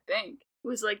stuff, I think. It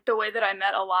was, like, the way that I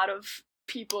met a lot of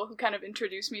people who kind of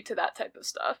introduced me to that type of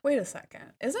stuff. Wait a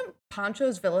second. Isn't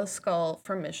Poncho's Villa Skull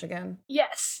from Michigan?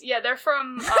 Yes. Yeah, they're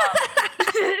from,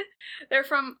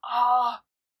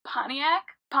 Pontiac? Pontiac.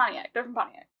 They're from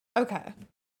Pontiac. Okay.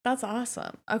 That's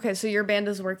awesome. Okay, so your band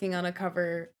is working on a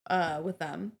cover with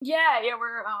them. Yeah,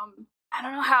 we're I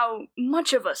don't know how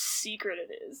much of a secret it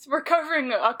is. We're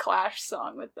covering a Clash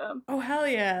song with them. Oh, hell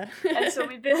yeah. And so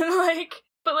we've been like,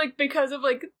 but, like, because of,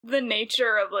 like, the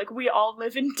nature of, like, we all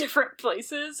live in different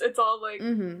places, it's all like,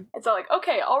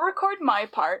 okay, I'll record my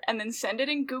part and then send it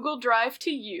in Google Drive to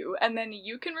you, and then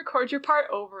you can record your part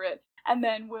over it, and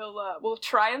then we'll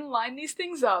try and line these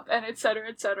things up, and et cetera,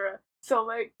 et cetera. So,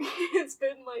 like, it's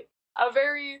been, like, a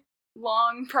very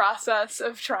long process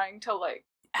of trying to, like,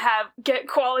 get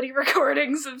quality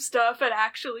recordings of stuff and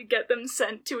actually get them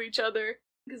sent to each other.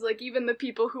 Because, like, even the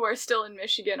people who are still in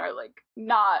Michigan are, like,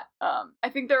 not, I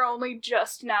think they're only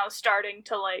just now starting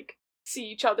to, like, see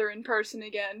each other in person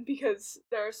again, because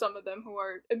there are some of them who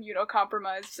are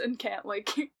immunocompromised and can't,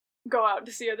 like, go out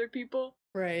to see other people.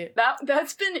 Right.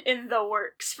 That's been in the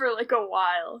works for, like, a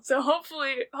while, so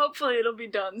hopefully it'll be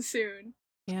done soon.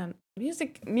 Yeah,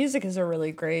 music is a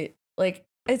really great, like,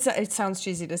 it sounds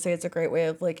cheesy to say it's a great way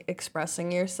of, like,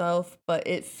 expressing yourself, but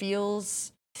it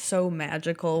feels so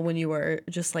magical when you are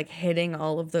just, like, hitting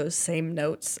all of those same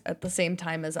notes at the same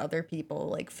time as other people,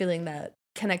 like, feeling that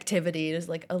connectivity is,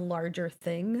 like, a larger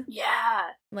thing. Yeah.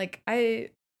 Like, I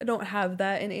don't have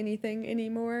that in anything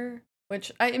anymore, which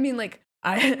I mean, like,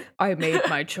 I made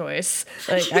my choice.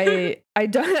 Like, I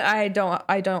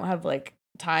don't have, like,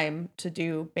 time to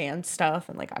do band stuff,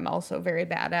 and, like, I'm also very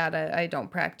bad at it. I don't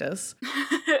practice.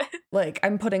 Like,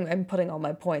 I'm putting all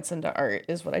my points into art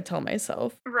is what I tell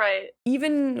myself. Right.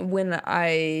 Even when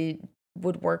I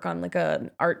would work on, like, an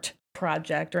art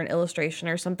project or an illustration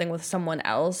or something with someone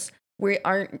else, we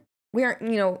aren't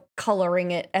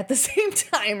coloring it at the same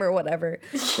time or whatever.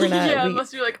 We're not. Yeah, it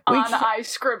must be, like, I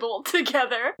scribble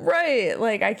together. Right.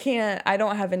 Like, I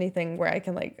don't have anything where I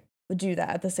can, like, do that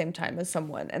at the same time as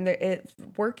someone. And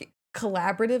work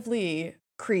collaboratively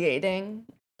creating.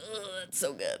 It's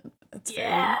so good.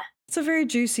 It's a very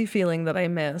juicy feeling that I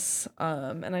miss.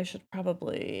 And I should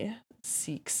probably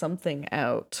seek something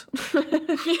out.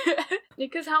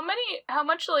 Because how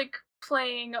much, like,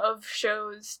 playing of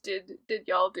shows did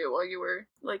y'all do while you were,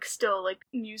 like, still, like,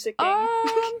 musicking?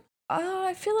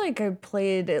 I feel like I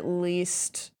played at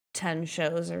least 10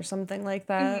 shows or something like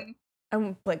that. Mm-hmm.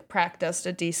 And, like, practiced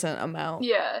a decent amount.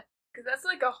 Yeah, because that's,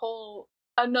 like,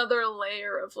 another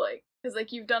layer of, like, because,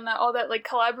 like, you've done all that, like,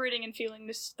 collaborating and feeling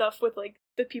this stuff with, like,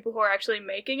 the people who are actually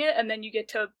making it, and then you get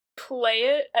to play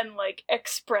it and, like,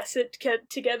 express it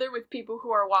together with people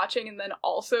who are watching and then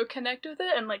also connect with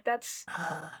it, and, like, that's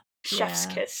chef's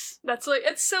kiss. That's, like,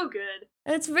 it's so good.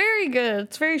 It's very good.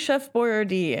 It's very Chef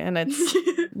Boyardee, and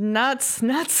it's not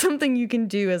something you can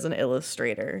do as an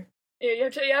illustrator. Yeah,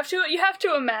 you have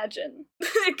to imagine,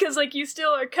 because, like, you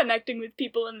still are connecting with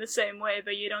people in the same way,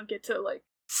 but you don't get to, like,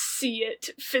 see it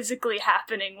physically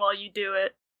happening while you do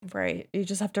it. Right. You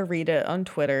just have to read it on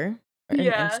Twitter and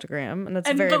Instagram, and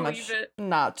that's very much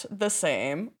not the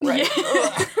same. Right.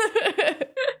 Yeah.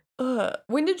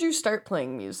 When did you start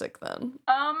playing music then?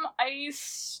 I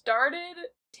started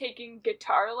taking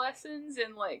guitar lessons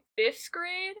in, like, 5th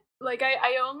grade. Like,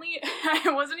 I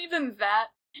wasn't even that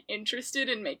interested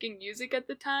in making music at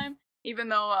the time, even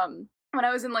though when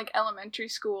I was in, like, elementary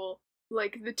school,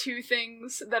 like, the two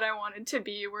things that I wanted to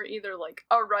be were either, like,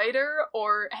 a writer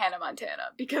or Hannah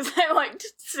Montana, because I liked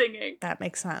singing. That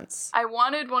makes sense. I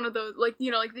wanted one of those, like,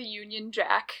 like, the Union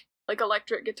Jack, like,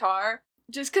 electric guitar,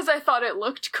 just because I thought it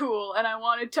looked cool and I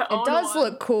wanted to own one. It does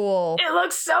look cool. It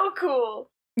looks so cool.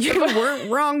 You weren't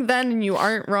wrong then and you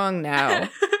aren't wrong now.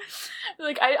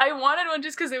 Like, I wanted one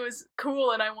just because it was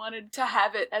cool and I wanted to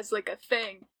have it as, like, a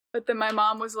thing. But then my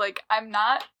mom was like, I'm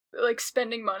not like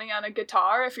spending money on a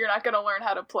guitar if you're not going to learn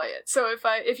how to play it. So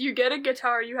if you get a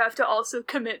guitar, you have to also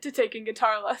commit to taking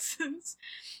guitar lessons.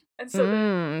 And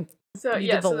so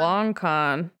you did the long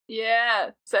con.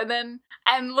 Yeah. So then,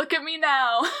 and look at me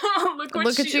now.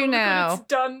 look at you now. Look what it's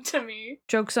done to me.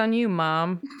 Joke's on you,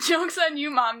 Mom. Joke's on you,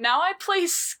 Mom. Now I play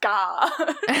ska.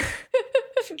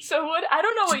 So what? I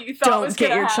don't know what you thought was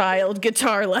going to happen. Don't get your child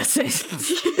guitar lessons.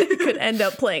 You could end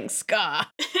up playing ska.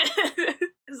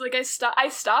 It's like I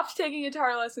stopped taking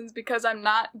guitar lessons because I'm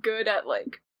not good at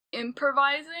like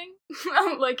improvising,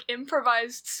 like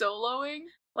improvised soloing.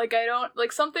 Like I don't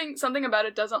like something about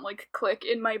it doesn't like click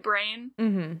in my brain.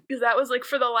 Because that was like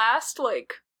for the last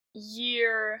like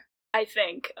year, I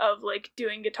think, of like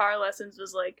doing guitar lessons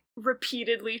was like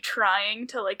repeatedly trying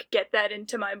to like get that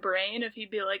into my brain. If he'd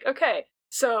be like, okay,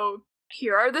 so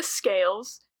here are the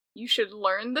scales. You should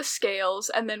learn the scales,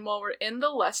 and then while we're in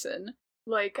the lesson,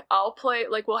 like I'll play,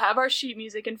 like we'll have our sheet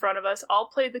music in front of us. I'll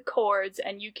play the chords,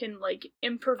 and you can like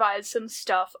improvise some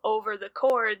stuff over the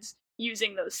chords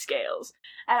using those scales.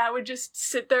 And I would just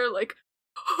sit there like,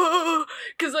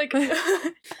 because like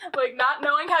like not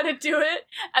knowing how to do it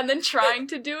and then trying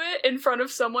to do it in front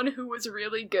of someone who was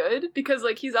really good, because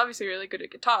like he's obviously really good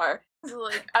at guitar. So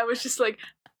like I was just like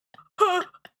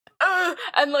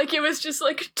and like it was just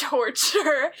like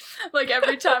torture, like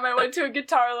every time I went to a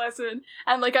guitar lesson.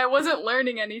 And like I wasn't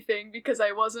learning anything because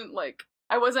I wasn't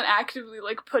actively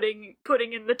like putting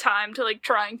in the time to like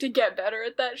trying to get better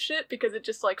at that shit, because it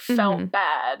just like felt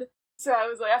bad. So I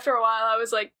was like, after a while I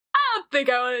was like, I don't think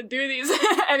I want to do these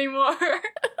anymore.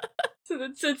 So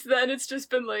then since then it's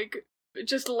just been like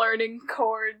just learning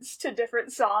chords to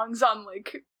different songs on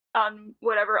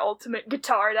whatever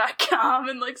ultimateguitar.com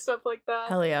and like stuff like that.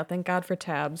 Hell yeah, thank God for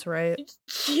tabs, right?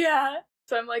 Yeah.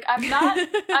 So I'm like, I'm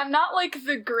not like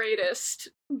the greatest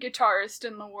guitarist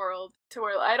in the world, to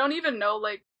where I don't even know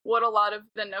like what a lot of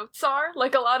the notes are.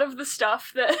 Like a lot of the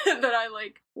stuff that I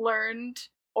like learned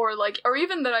or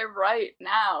even that I write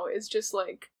now is just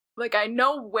like I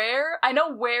know where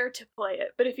to play it.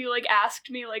 But if you like asked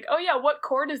me like, oh yeah, what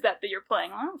chord is that you're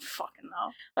playing? I don't fucking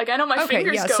know. Like I know my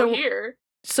fingers go here.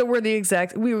 So we're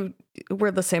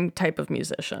the same type of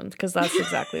musician, because that's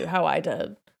exactly how I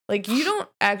did. Like, you don't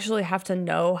actually have to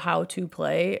know how to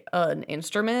play an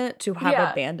instrument to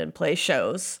have a band and play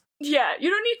shows. Yeah,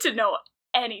 you don't need to know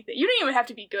anything. You don't even have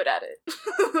to be good at it.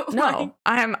 No,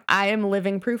 I am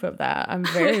living proof of that. I'm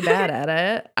very bad at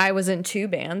it. I was in 2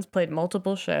 bands, played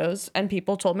multiple shows, and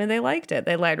people told me they liked it.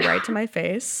 They lied right to my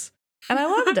face. And I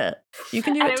loved it. You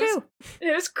can do it too.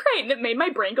 It was great, and it made my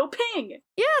brain go ping.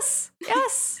 Yes.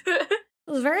 It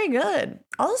was very good.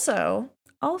 Also,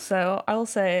 I will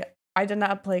say, I did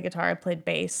not play guitar. I played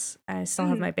bass. I still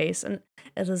have my bass, and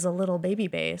it is a little baby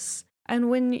bass. And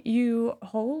when you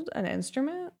hold an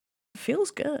instrument, it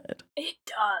feels good. It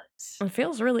does.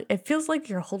 It feels like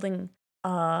you're holding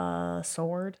a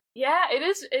sword. Yeah, it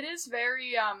is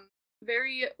very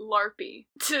very LARPy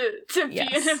to be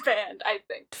in a band, I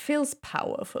think. It feels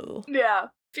powerful. Yeah.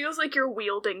 Feels like you're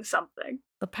wielding something.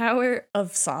 The power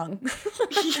of song.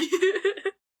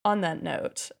 On that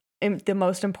note, the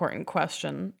most important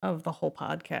question of the whole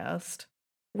podcast: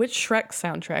 which Shrek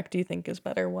soundtrack do you think is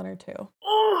better, 1 or 2?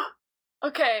 Oh,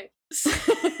 okay.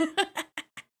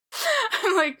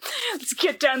 I'm like, let's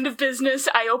get down to business.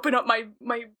 I open up my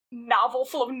novel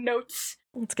full of notes.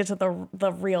 Let's get to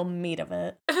the real meat of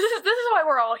it. This is why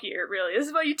we're all here, really. This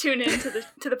is why you tune in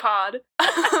to the pod.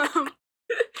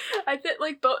 I think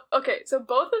like both. Okay, so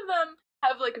both of them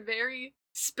have like very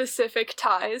specific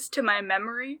ties to my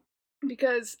memory,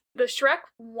 because the Shrek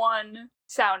 1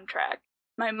 soundtrack,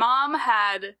 my mom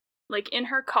had like in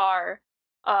her car,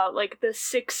 like the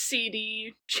 6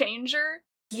 CD changer.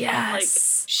 Yes. And, like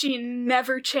she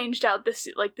never changed out the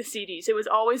CDs. It was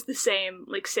always the same,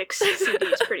 like 6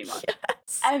 CDs pretty much.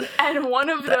 Yes. And one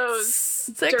of those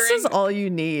 6 is all you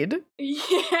need.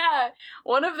 Yeah.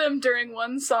 One of them during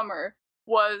one summer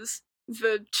was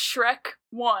the Shrek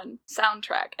 1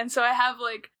 soundtrack. And so I have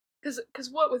like cuz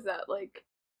what was that? Like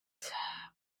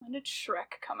when did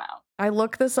Shrek come out? I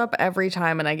look this up every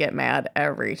time and I get mad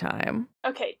every time.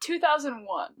 Okay,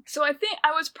 2001. So I think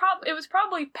it was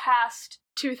probably past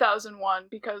 2001,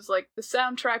 because like the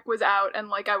soundtrack was out and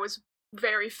like I was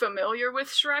very familiar with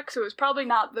Shrek, so it was probably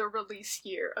not the release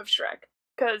year of Shrek,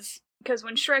 because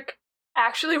when Shrek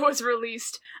actually was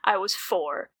released, I was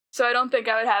 4, so I don't think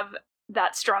I would have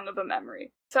that strong of a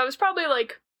memory. So I was probably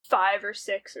like 5 or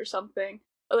 6 or something.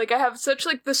 Like I have such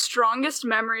like the strongest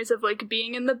memories of like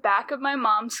being in the back of my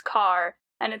mom's car,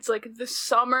 and it's like the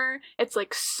summer, it's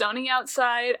like sunny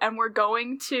outside, and we're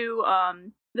going to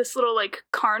this little like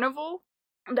carnival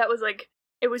that was like,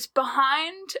 it was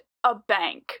behind a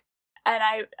bank. And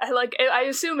I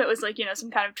assume it was like, you know,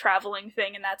 some kind of traveling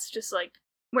thing, and that's just like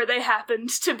where they happened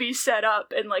to be set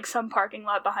up in like some parking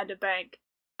lot behind a bank.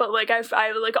 But like I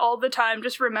like all the time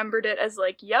just remembered it as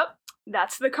like, yep,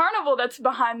 that's the carnival that's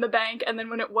behind the bank. And then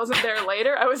when it wasn't there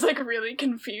later, I was like really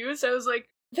confused. I was like,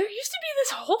 there used to be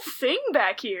this whole thing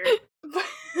back here.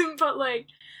 but like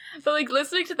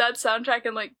listening to that soundtrack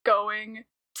and like going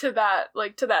to that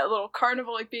little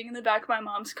carnival, like being in the back of my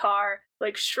mom's car,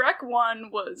 like Shrek 1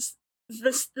 was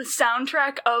the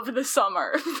soundtrack of the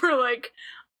summer for like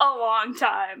a long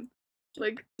time.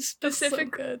 Like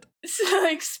specifically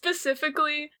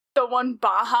the one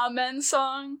Baha Men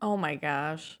song. Oh my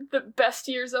gosh. The Best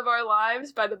Years of Our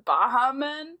Lives by the Baha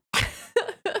Men.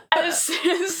 As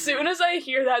soon as I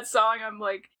hear that song, I'm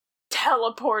like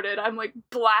teleported. I'm like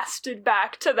blasted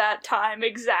back to that time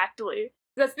exactly.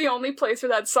 That's the only place where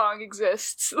that song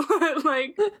exists.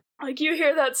 like you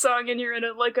hear that song and you're in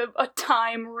a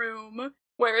time room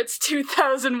where it's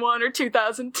 2001 or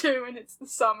 2002 and it's the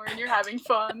summer and you're having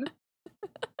fun.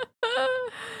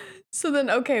 So then,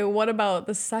 okay, what about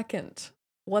the second?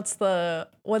 What's the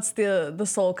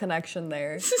soul connection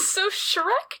there? So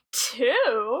Shrek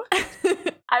 2,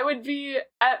 I would be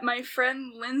at my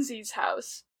friend Lindsay's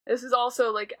house. This is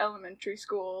also like elementary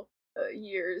school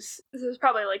years. This is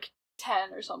probably like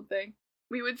 10 or something.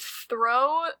 We would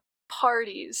throw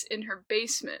parties in her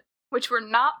basement, which were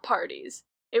not parties.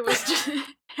 It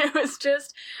was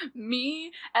just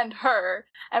me and her,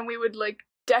 and we would like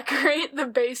decorate the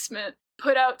basement,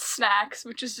 put out snacks,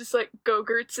 which is just like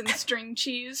Go-Gurts and string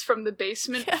cheese from the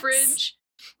basement fridge,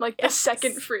 like the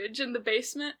second fridge in the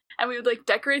basement, and we would like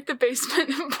decorate the basement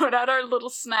and put out our little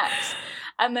snacks,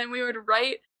 and then we would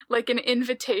write like an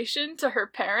invitation to her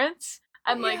parents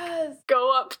and like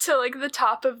go up to like the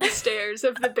top of the stairs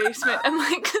of the basement and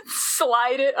like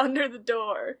slide it under the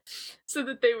door so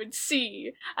that they would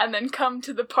see and then come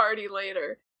to the party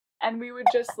later. And we would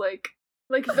just like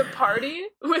the party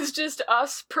was just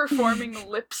us performing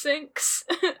lip syncs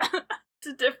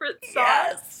to different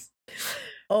songs.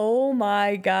 Oh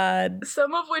my god.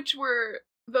 Some of which were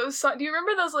those songs. Do you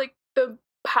remember those like the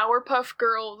Powerpuff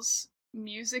Girls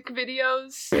music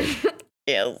videos?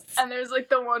 Yes. And there's like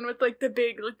the one with like the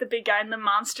big guy in the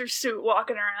monster suit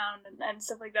walking around and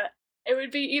stuff like that. It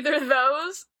would be either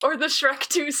those or the Shrek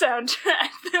 2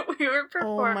 soundtrack that we were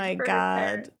performing. Oh my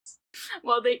god.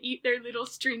 While they eat their little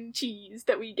string cheese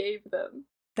that we gave them.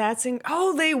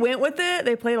 Oh, they went with it?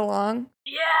 They played along?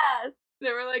 Yeah.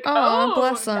 They were like,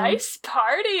 bless them. Nice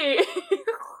party.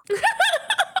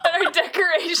 And our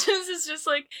decorations is just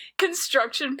like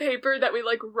construction paper that we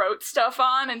like wrote stuff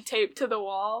on and taped to the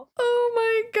wall. Oh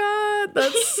my god,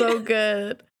 that's so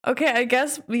good. Okay, I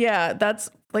guess, yeah,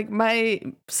 that's like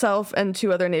myself and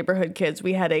two other neighborhood kids.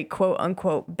 We had a quote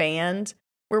unquote band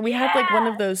where we had like one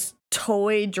of those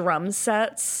toy drum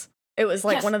sets. It was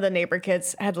like one of the neighbor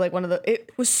kids had like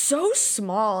it was so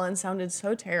small and sounded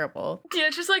so terrible. Yeah,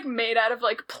 it's just like made out of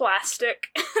like plastic.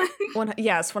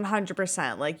 Yes,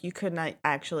 100%. Like you could not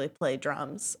actually play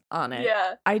drums on it.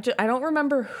 Yeah. I don't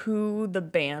remember who the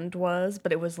band was,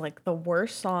 but it was like the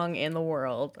worst song in the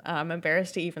world. I'm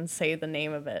embarrassed to even say the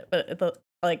name of it, but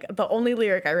the only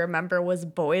lyric I remember was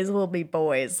 "Boys will be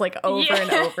boys," like over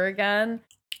and over again.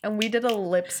 And we did a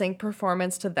lip sync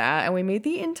performance to that, and we made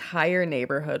the entire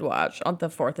neighborhood watch on the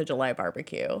 4th of July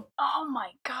barbecue. Oh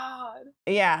my god.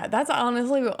 Yeah, that's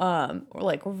honestly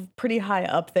like pretty high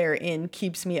up there in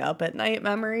keeps me up at night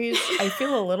memories. I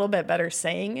feel a little bit better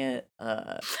saying it.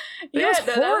 But it was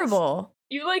horrible.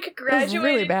 You like graduated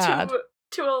really bad.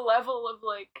 To a level of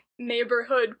like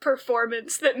neighborhood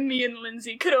performance that me and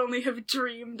Lindsay could only have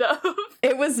dreamed of.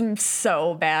 It was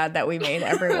so bad that we made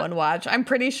everyone watch. I'm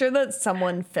pretty sure that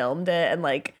someone filmed it and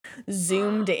like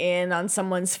zoomed in on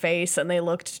someone's face and they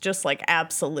looked just like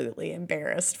absolutely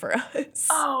embarrassed for us.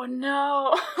 Oh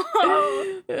no.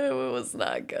 It was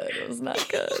not good. It was not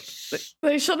good.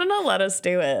 They shouldn't have let us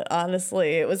do it,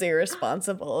 honestly. It was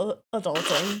irresponsible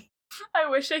adulting. I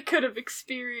wish I could have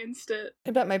experienced it.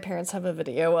 I bet my parents have a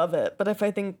video of it, but I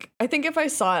think if I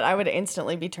saw it, I would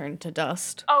instantly be turned to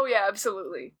dust. Oh yeah,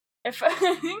 absolutely. We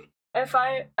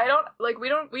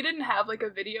didn't have like a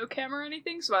video camera or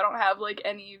anything, so I don't have like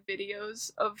any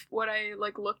videos of what I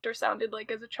like looked or sounded like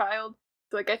as a child.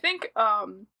 So, like I think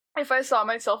if I saw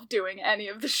myself doing any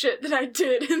of the shit that I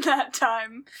did in that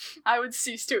time, I would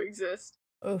cease to exist.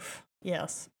 Oof.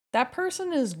 Yes. That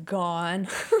person is gone.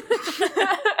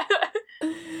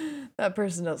 That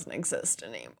person doesn't exist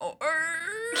anymore.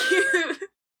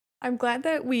 I'm glad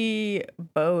that we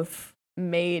both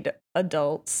made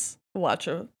adults watch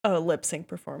a lip sync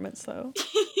performance, though.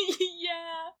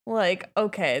 Yeah. like,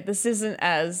 okay, this isn't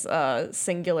as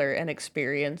singular an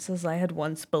experience as I had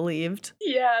once believed.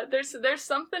 Yeah, there's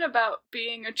something about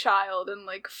being a child and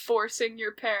like forcing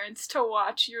your parents to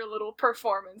watch your little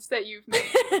performance that you've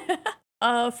made.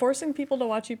 Forcing people to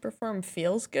watch you perform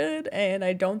feels good, and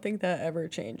I don't think that ever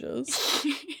changes.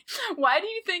 Why do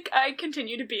you think I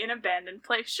continue to be in a band and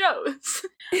play shows?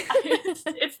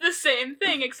 It's the same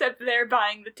thing, except they're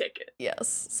buying the ticket.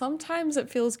 Yes, sometimes it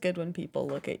feels good when people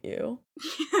look at you.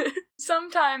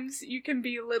 Sometimes you can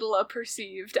be a little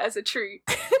perceived as a treat.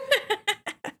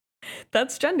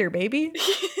 That's gender, baby.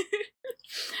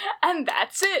 And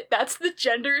that's it. That's the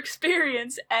gender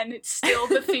experience, and it's still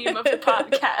the theme of the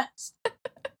podcast.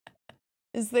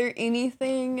 Is there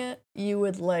anything you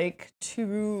would like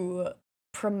to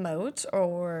promote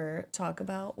or talk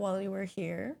about while you were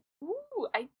here? Ooh,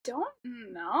 I don't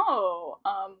know.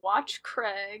 Watch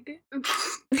Craig.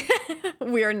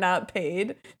 We are not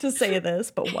paid to say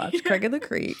this, but watch Craig of the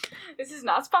Creek. This is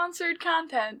not sponsored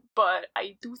content, but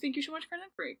I do think you should watch Craig of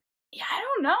the Creek. Yeah, I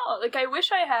don't know. Like, I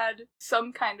wish I had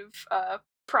some kind of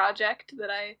project that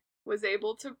I was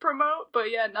able to promote,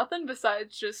 but yeah, nothing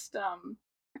besides just,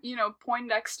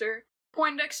 Poindexter.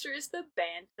 Poindexter is the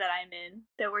band that I'm in,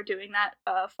 that we're doing that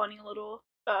funny little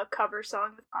cover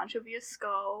song with Pancho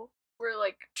Villasco. We're,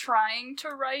 like, trying to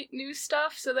write new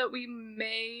stuff so that we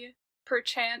may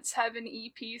perchance have an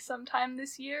EP sometime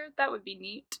this year. That would be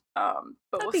neat. But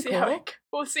we'll see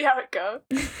how it goes.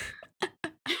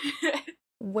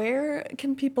 Where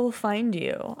can people find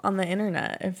you on the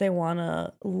internet if they want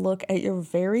to look at your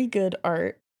very good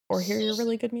art or hear your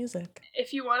really good music?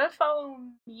 If you want to follow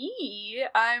me,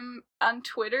 I'm on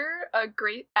Twitter, at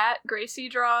Gracie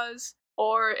Draws,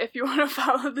 or if you want to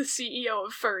follow the CEO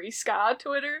of Furry Ska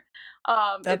Twitter,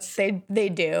 they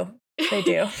do.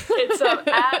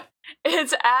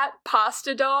 It's at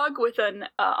Pasta Dog with an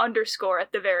underscore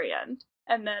at the very end,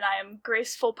 and then I am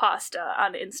Graceful Pasta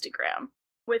on Instagram.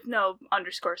 With no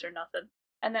underscores or nothing.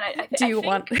 And then do you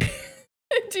want to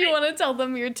tell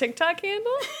them your TikTok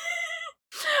handle?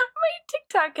 My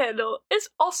TikTok handle is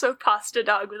also Pasta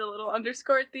Dog with a little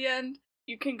underscore at the end.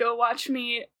 You can go watch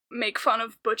me make fun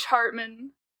of Butch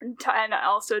Hartman and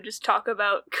also just talk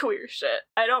about queer shit.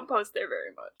 I don't post there very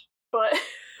much, but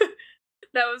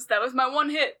that was my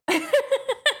one hit.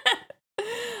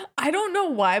 I don't know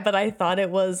why, but I thought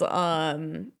it was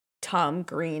Tom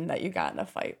Green that you got in a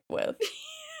fight with.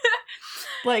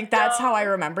 Like, that's how I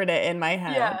remembered it in my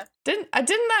head. Yeah. Didn't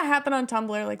that happen on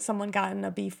Tumblr? Like, someone got in a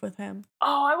beef with him?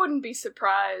 Oh, I wouldn't be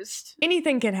surprised.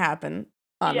 Anything can happen,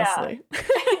 honestly.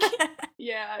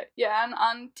 Yeah. And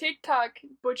on TikTok,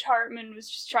 Butch Hartman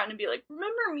was just trying to be like,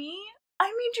 remember me? I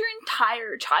made your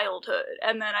entire childhood.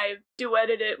 And then I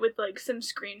duetted it with, like, some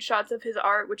screenshots of his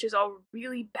art, which is all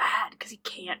really bad because he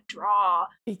can't draw.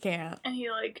 He can't. And he,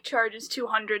 like, charges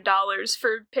 $200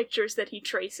 for pictures that he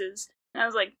traces. And I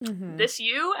was like, this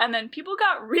you? And then people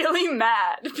got really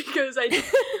mad because I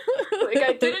didn't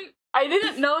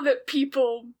know that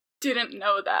people didn't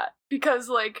know that. Because,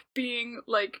 like, being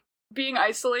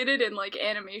isolated in, like,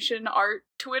 animation art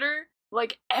Twitter,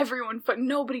 like,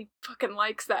 nobody fucking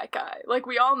likes that guy. Like,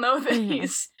 we all know that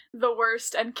he's the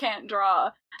worst and can't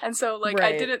draw. And so, like,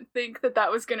 right. I didn't think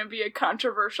that was gonna be a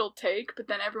controversial take, but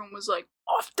then everyone was like,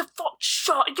 off the fuck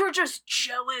shot, you're just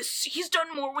jealous. He's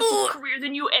done more with his career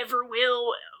than you ever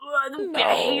will.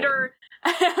 A hater.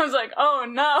 And I was like, oh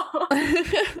no.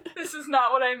 This is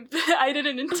not what I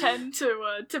didn't intend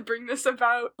to bring this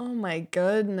about. Oh my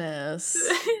goodness.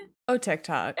 Oh,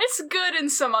 TikTok. It's good in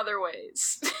some other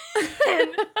ways.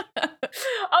 And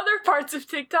other parts of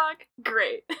TikTok,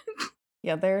 great.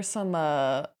 Yeah, there's some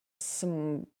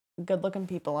good-looking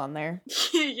people on there.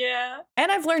 Yeah.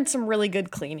 And I've learned some really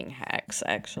good cleaning hacks,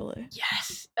 actually.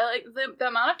 Yes. Like, the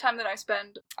amount of time that I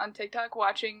spend on TikTok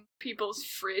watching people's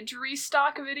fridge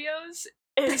restock videos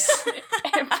is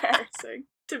embarrassing,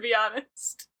 to be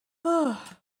honest.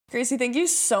 Gracie, thank you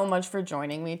so much for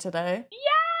joining me today.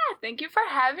 Yeah, thank you for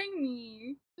having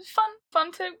me. It was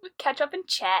fun to catch up and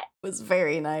chat. It was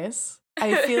very nice.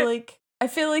 I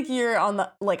feel like you're on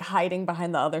the hiding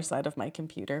behind the other side of my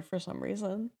computer for some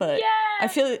reason, but yeah.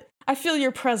 I feel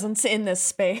your presence in this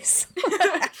space.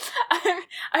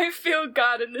 I feel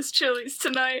God in this Chili's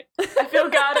tonight. I feel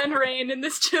God and rain in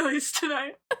this Chili's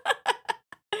tonight.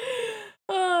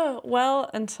 Well,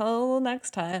 until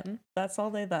next time. That's all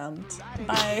they them.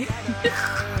 Bye.